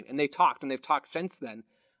Pep train. And they've talked since then,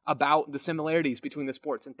 about the similarities between the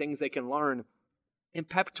sports and things they can learn. And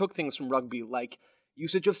Pep took things from rugby like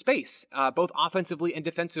usage of space, both offensively and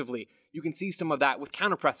defensively. You can see some of that with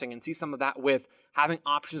counterpressing and see some of that with having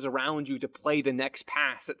options around you to play the next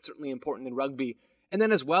pass. That's certainly important in rugby. And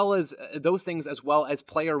then as well as those things, as well as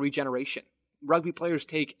player regeneration. Rugby players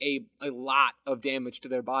take a lot of damage to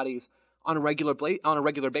their bodies on a regular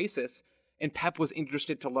basis. And Pep was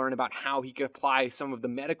interested to learn about how he could apply some of the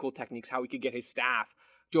medical techniques, how he could get his staff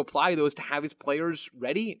to apply those to have his players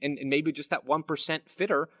ready and maybe just that 1%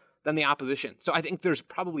 fitter than the opposition. So I think there's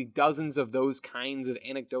probably dozens of those kinds of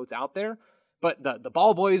anecdotes out there. But the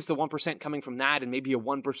ball boys, the 1% coming from that, and maybe a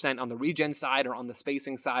 1% on the regen side or on the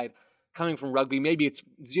spacing side coming from rugby, maybe it's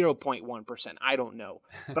 0.1%. I don't know.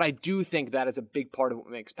 But I do think that is a big part of what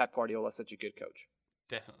makes Pep Guardiola such a good coach.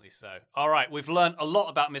 Definitely so. All right, we've learned a lot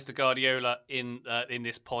about Mr. Guardiola in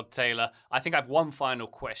this pod, Taylor. I think I have one final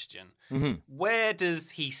question. Where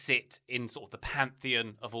does he sit in sort of the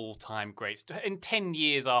pantheon of all-time greats? In 10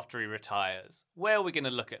 years after he retires, where are we going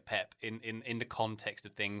to look at Pep in the context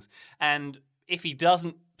of things? And if he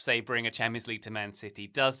doesn't, say, bring a Champions League to Man City,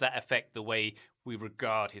 does that affect the way we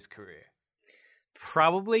regard his career?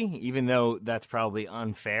 Probably, even though that's probably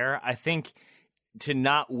unfair. I think to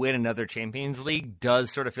not win another Champions League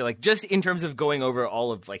does sort of feel like, just in terms of going over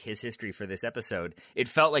all of like his history for this episode, it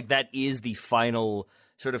felt like that is the final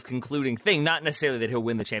sort of concluding thing. Not necessarily that he'll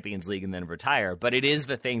win the Champions League and then retire, but it is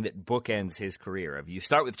the thing that bookends his career. If you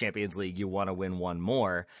start with Champions League, you want to win one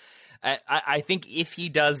more. I think if he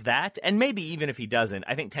does that, and maybe even if he doesn't,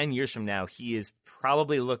 I think 10 years from now, he is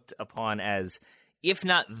probably looked upon as, if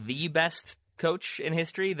not the best coach in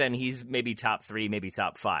history, then he's maybe top 3, maybe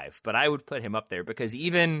top 5. But I would put him up there because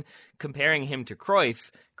even comparing him to Cruyff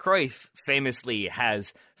famously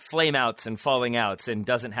has flameouts and falling outs and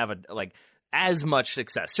doesn't have as much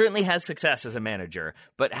success. Certainly has success as a manager,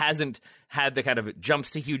 but hasn't had the kind of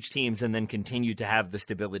jumps to huge teams and then continued to have the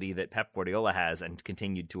stability that Pep Guardiola has and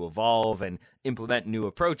continued to evolve and implement new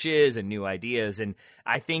approaches and new ideas. And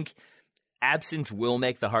I think absence will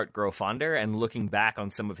make the heart grow fonder, and looking back on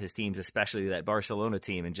some of his teams, especially that Barcelona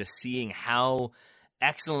team, and just seeing how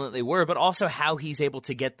excellent they were, but also how he's able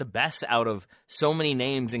to get the best out of so many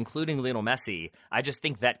names, including Lionel Messi. I just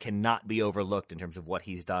think that cannot be overlooked in terms of what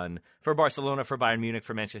he's done for Barcelona, for Bayern Munich,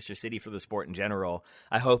 for Manchester City, for the sport in general.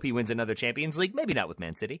 I hope he wins another Champions League. Maybe not with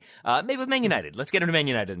Man City. Maybe with Man United. Let's get him to Man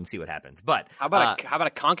United and see what happens. But how about a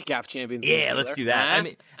CONCACAF Champions League? Yeah, let's do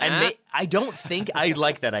that. I don't think I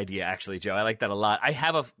like that idea, actually, Joe. I like that a lot. I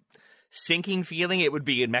have a sinking feeling it would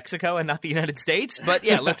be in Mexico and not the United States. But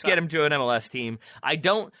yeah, let's get him to an MLS team.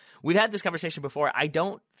 We've had this conversation before. I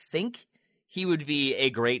don't think he would be a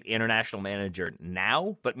great international manager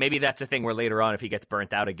now, but maybe that's a thing where later on, if he gets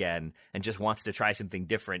burnt out again and just wants to try something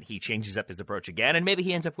different, he changes up his approach again, and maybe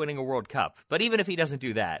he ends up winning a World Cup. But even if he doesn't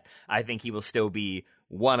do that, I think he will still be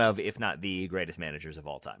one of, if not the greatest managers of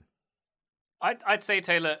all time. I'd say,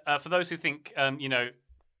 Taylor, for those who think,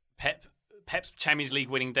 Pep's Champions League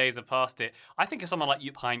winning days are past it, I think of someone like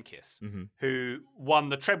Jupp Heynckes, who won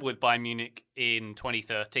the treble with Bayern Munich in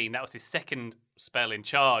 2013. That was his second spell in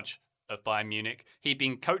charge of Bayern Munich. He'd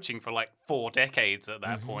been coaching for like 4 decades at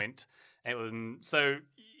that point.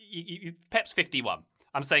 Pep's 51.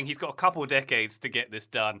 I'm saying he's got a couple of decades to get this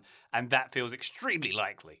done, and that feels extremely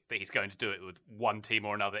likely that he's going to do it with one team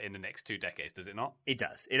or another in the next 2 decades, does it not? It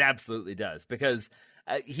does. It absolutely does, because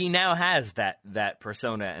he now has that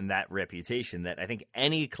persona and that reputation that I think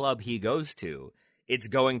any club he goes to, it's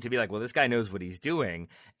going to be like, well, this guy knows what he's doing.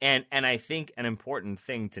 And I think an important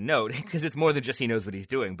thing to note, because it's more than just he knows what he's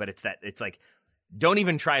doing, but it's like, don't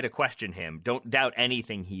even try to question him. Don't doubt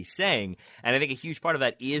anything he's saying. And I think a huge part of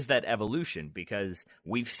that is that evolution, because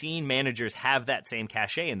we've seen managers have that same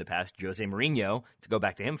cachet in the past. Jose Mourinho, to go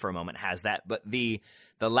back to him for a moment, has that. But the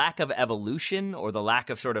lack of evolution, or the lack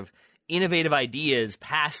of sort of innovative ideas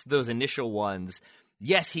past those initial ones,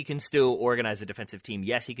 yes, he can still organize a defensive team.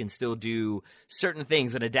 Yes, he can still do certain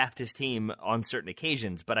things and adapt his team on certain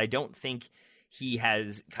occasions. But I don't think he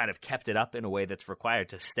has kind of kept it up in a way that's required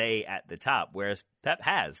to stay at the top, whereas Pep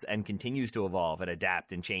has and continues to evolve and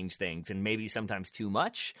adapt and change things, and maybe sometimes too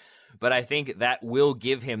much. But I think that will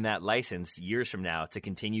give him that license years from now to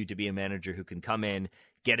continue to be a manager who can come in,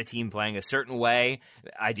 get a team playing a certain way.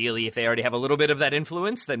 Ideally, if they already have a little bit of that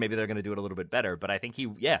influence, then maybe they're going to do it a little bit better. But I think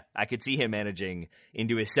I could see him managing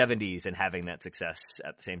into his 70s and having that success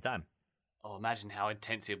at the same time. Oh, imagine how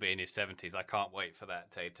intense he'll be in his 70s. I can't wait for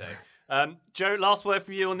that, Tato. Joe, last word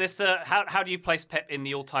from you on this. How do you place Pep in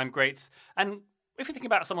the all-time greats? And if you think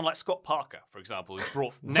about someone like Scott Parker, for example, who's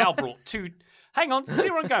brought 2... Hang on, see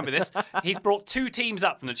where I'm going with this. He's brought 2 teams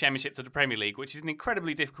up from the Championship to the Premier League, which is an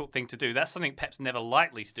incredibly difficult thing to do. That's something Pep's never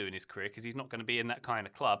likely to do in his career, because he's not going to be in that kind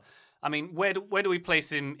of club. I mean, where do we place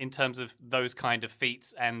him in terms of those kind of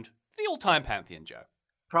feats and the all-time pantheon, Joe?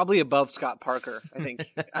 Probably above Scott Parker, I think.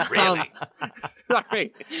 Really?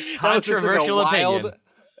 Sorry. Controversial that was a opinion.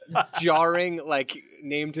 wild, jarring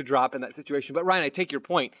name to drop in that situation. But Ryan, I take your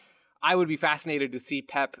point. I would be fascinated to see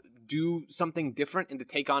Pep do something different and to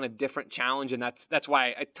take on a different challenge. And that's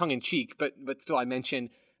why, tongue in cheek, but still I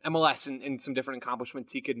mentioned MLS and some different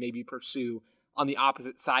accomplishments he could maybe pursue on the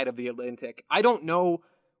opposite side of the Atlantic. I don't know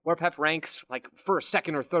where Pep ranks, like first,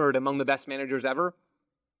 second, or third among the best managers ever.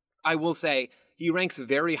 I will say he ranks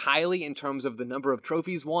very highly in terms of the number of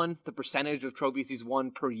trophies won, the percentage of trophies he's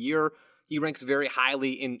won per year. He ranks very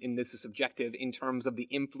highly in this is subjective, in terms of the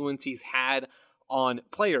influence he's had on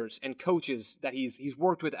players and coaches that he's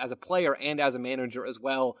worked with as a player and as a manager as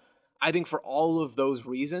well. I think for all of those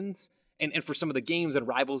reasons, and for some of the games and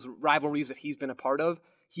rivalries that he's been a part of,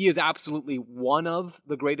 he is absolutely one of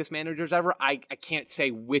the greatest managers ever. I can't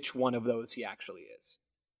say which one of those he actually is.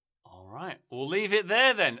 All right, we'll leave it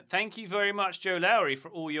there then. Thank you very much, Joe Lowry,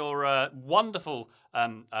 for all your wonderful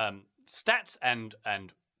stats and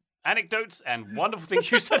anecdotes and wonderful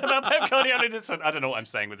things you said about Pep Guardiola. I don't know what I'm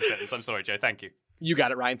saying with the sentence. I'm sorry, Joe. Thank you. You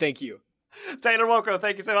got it, Ryan. Thank you. Taylor Walker,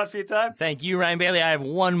 thank you so much for your time. Thank you, Ryan Bailey. I have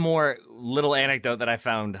one more little anecdote that I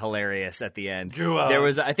found hilarious at the end. Go on. There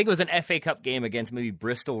was, I think it was an FA Cup game against maybe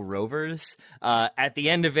Bristol Rovers. At the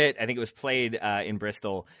end of it, I think it was played in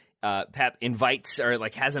Bristol. Pep invites or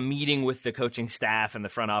like has a meeting with the coaching staff and the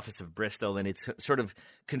front office of Bristol, and it's sort of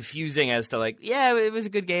confusing as to like, yeah, it was a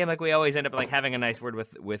good game. Like we always end up like having a nice word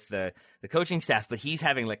with the coaching staff, but he's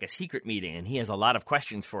having like a secret meeting and he has a lot of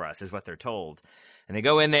questions for us, is what they're told. And they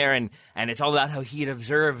go in there, and it's all about how he had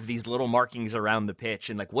observed these little markings around the pitch,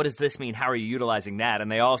 and like, what does this mean? How are you utilizing that? And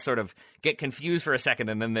they all sort of get confused for a second,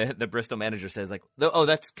 and then the Bristol manager says like, oh,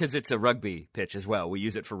 that's because it's a rugby pitch as well. We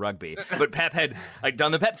use it for rugby. But Pep had like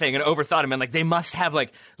done the Pep thing and overthought him, and like they must have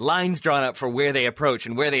like lines drawn up for where they approach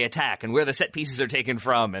and where they attack and where the set pieces are taken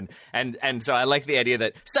from, and so I like the idea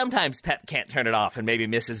that sometimes Pep can't turn it off and maybe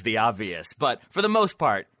misses the obvious, but for the most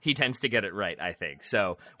part, he tends to get it right, I think.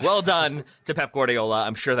 So well done to Pep Guardiola.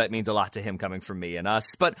 I'm sure that means a lot to him coming from me and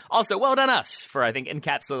us, but also well done us for, I think,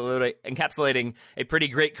 encapsulating a pretty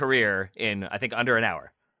great career in, I think, under an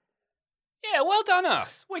hour. Yeah, well done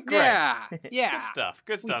us. We're great. Yeah.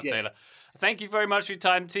 Good stuff, Taylor. Thank you very much for your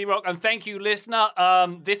time, T-Rock, and thank you, listener.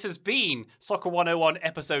 This has been Soccer 101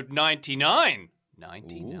 episode 99.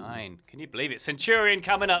 99. Ooh. Can you believe it? Centurion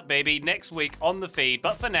coming up, baby, next week on the feed.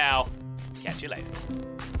 But for now, catch you later.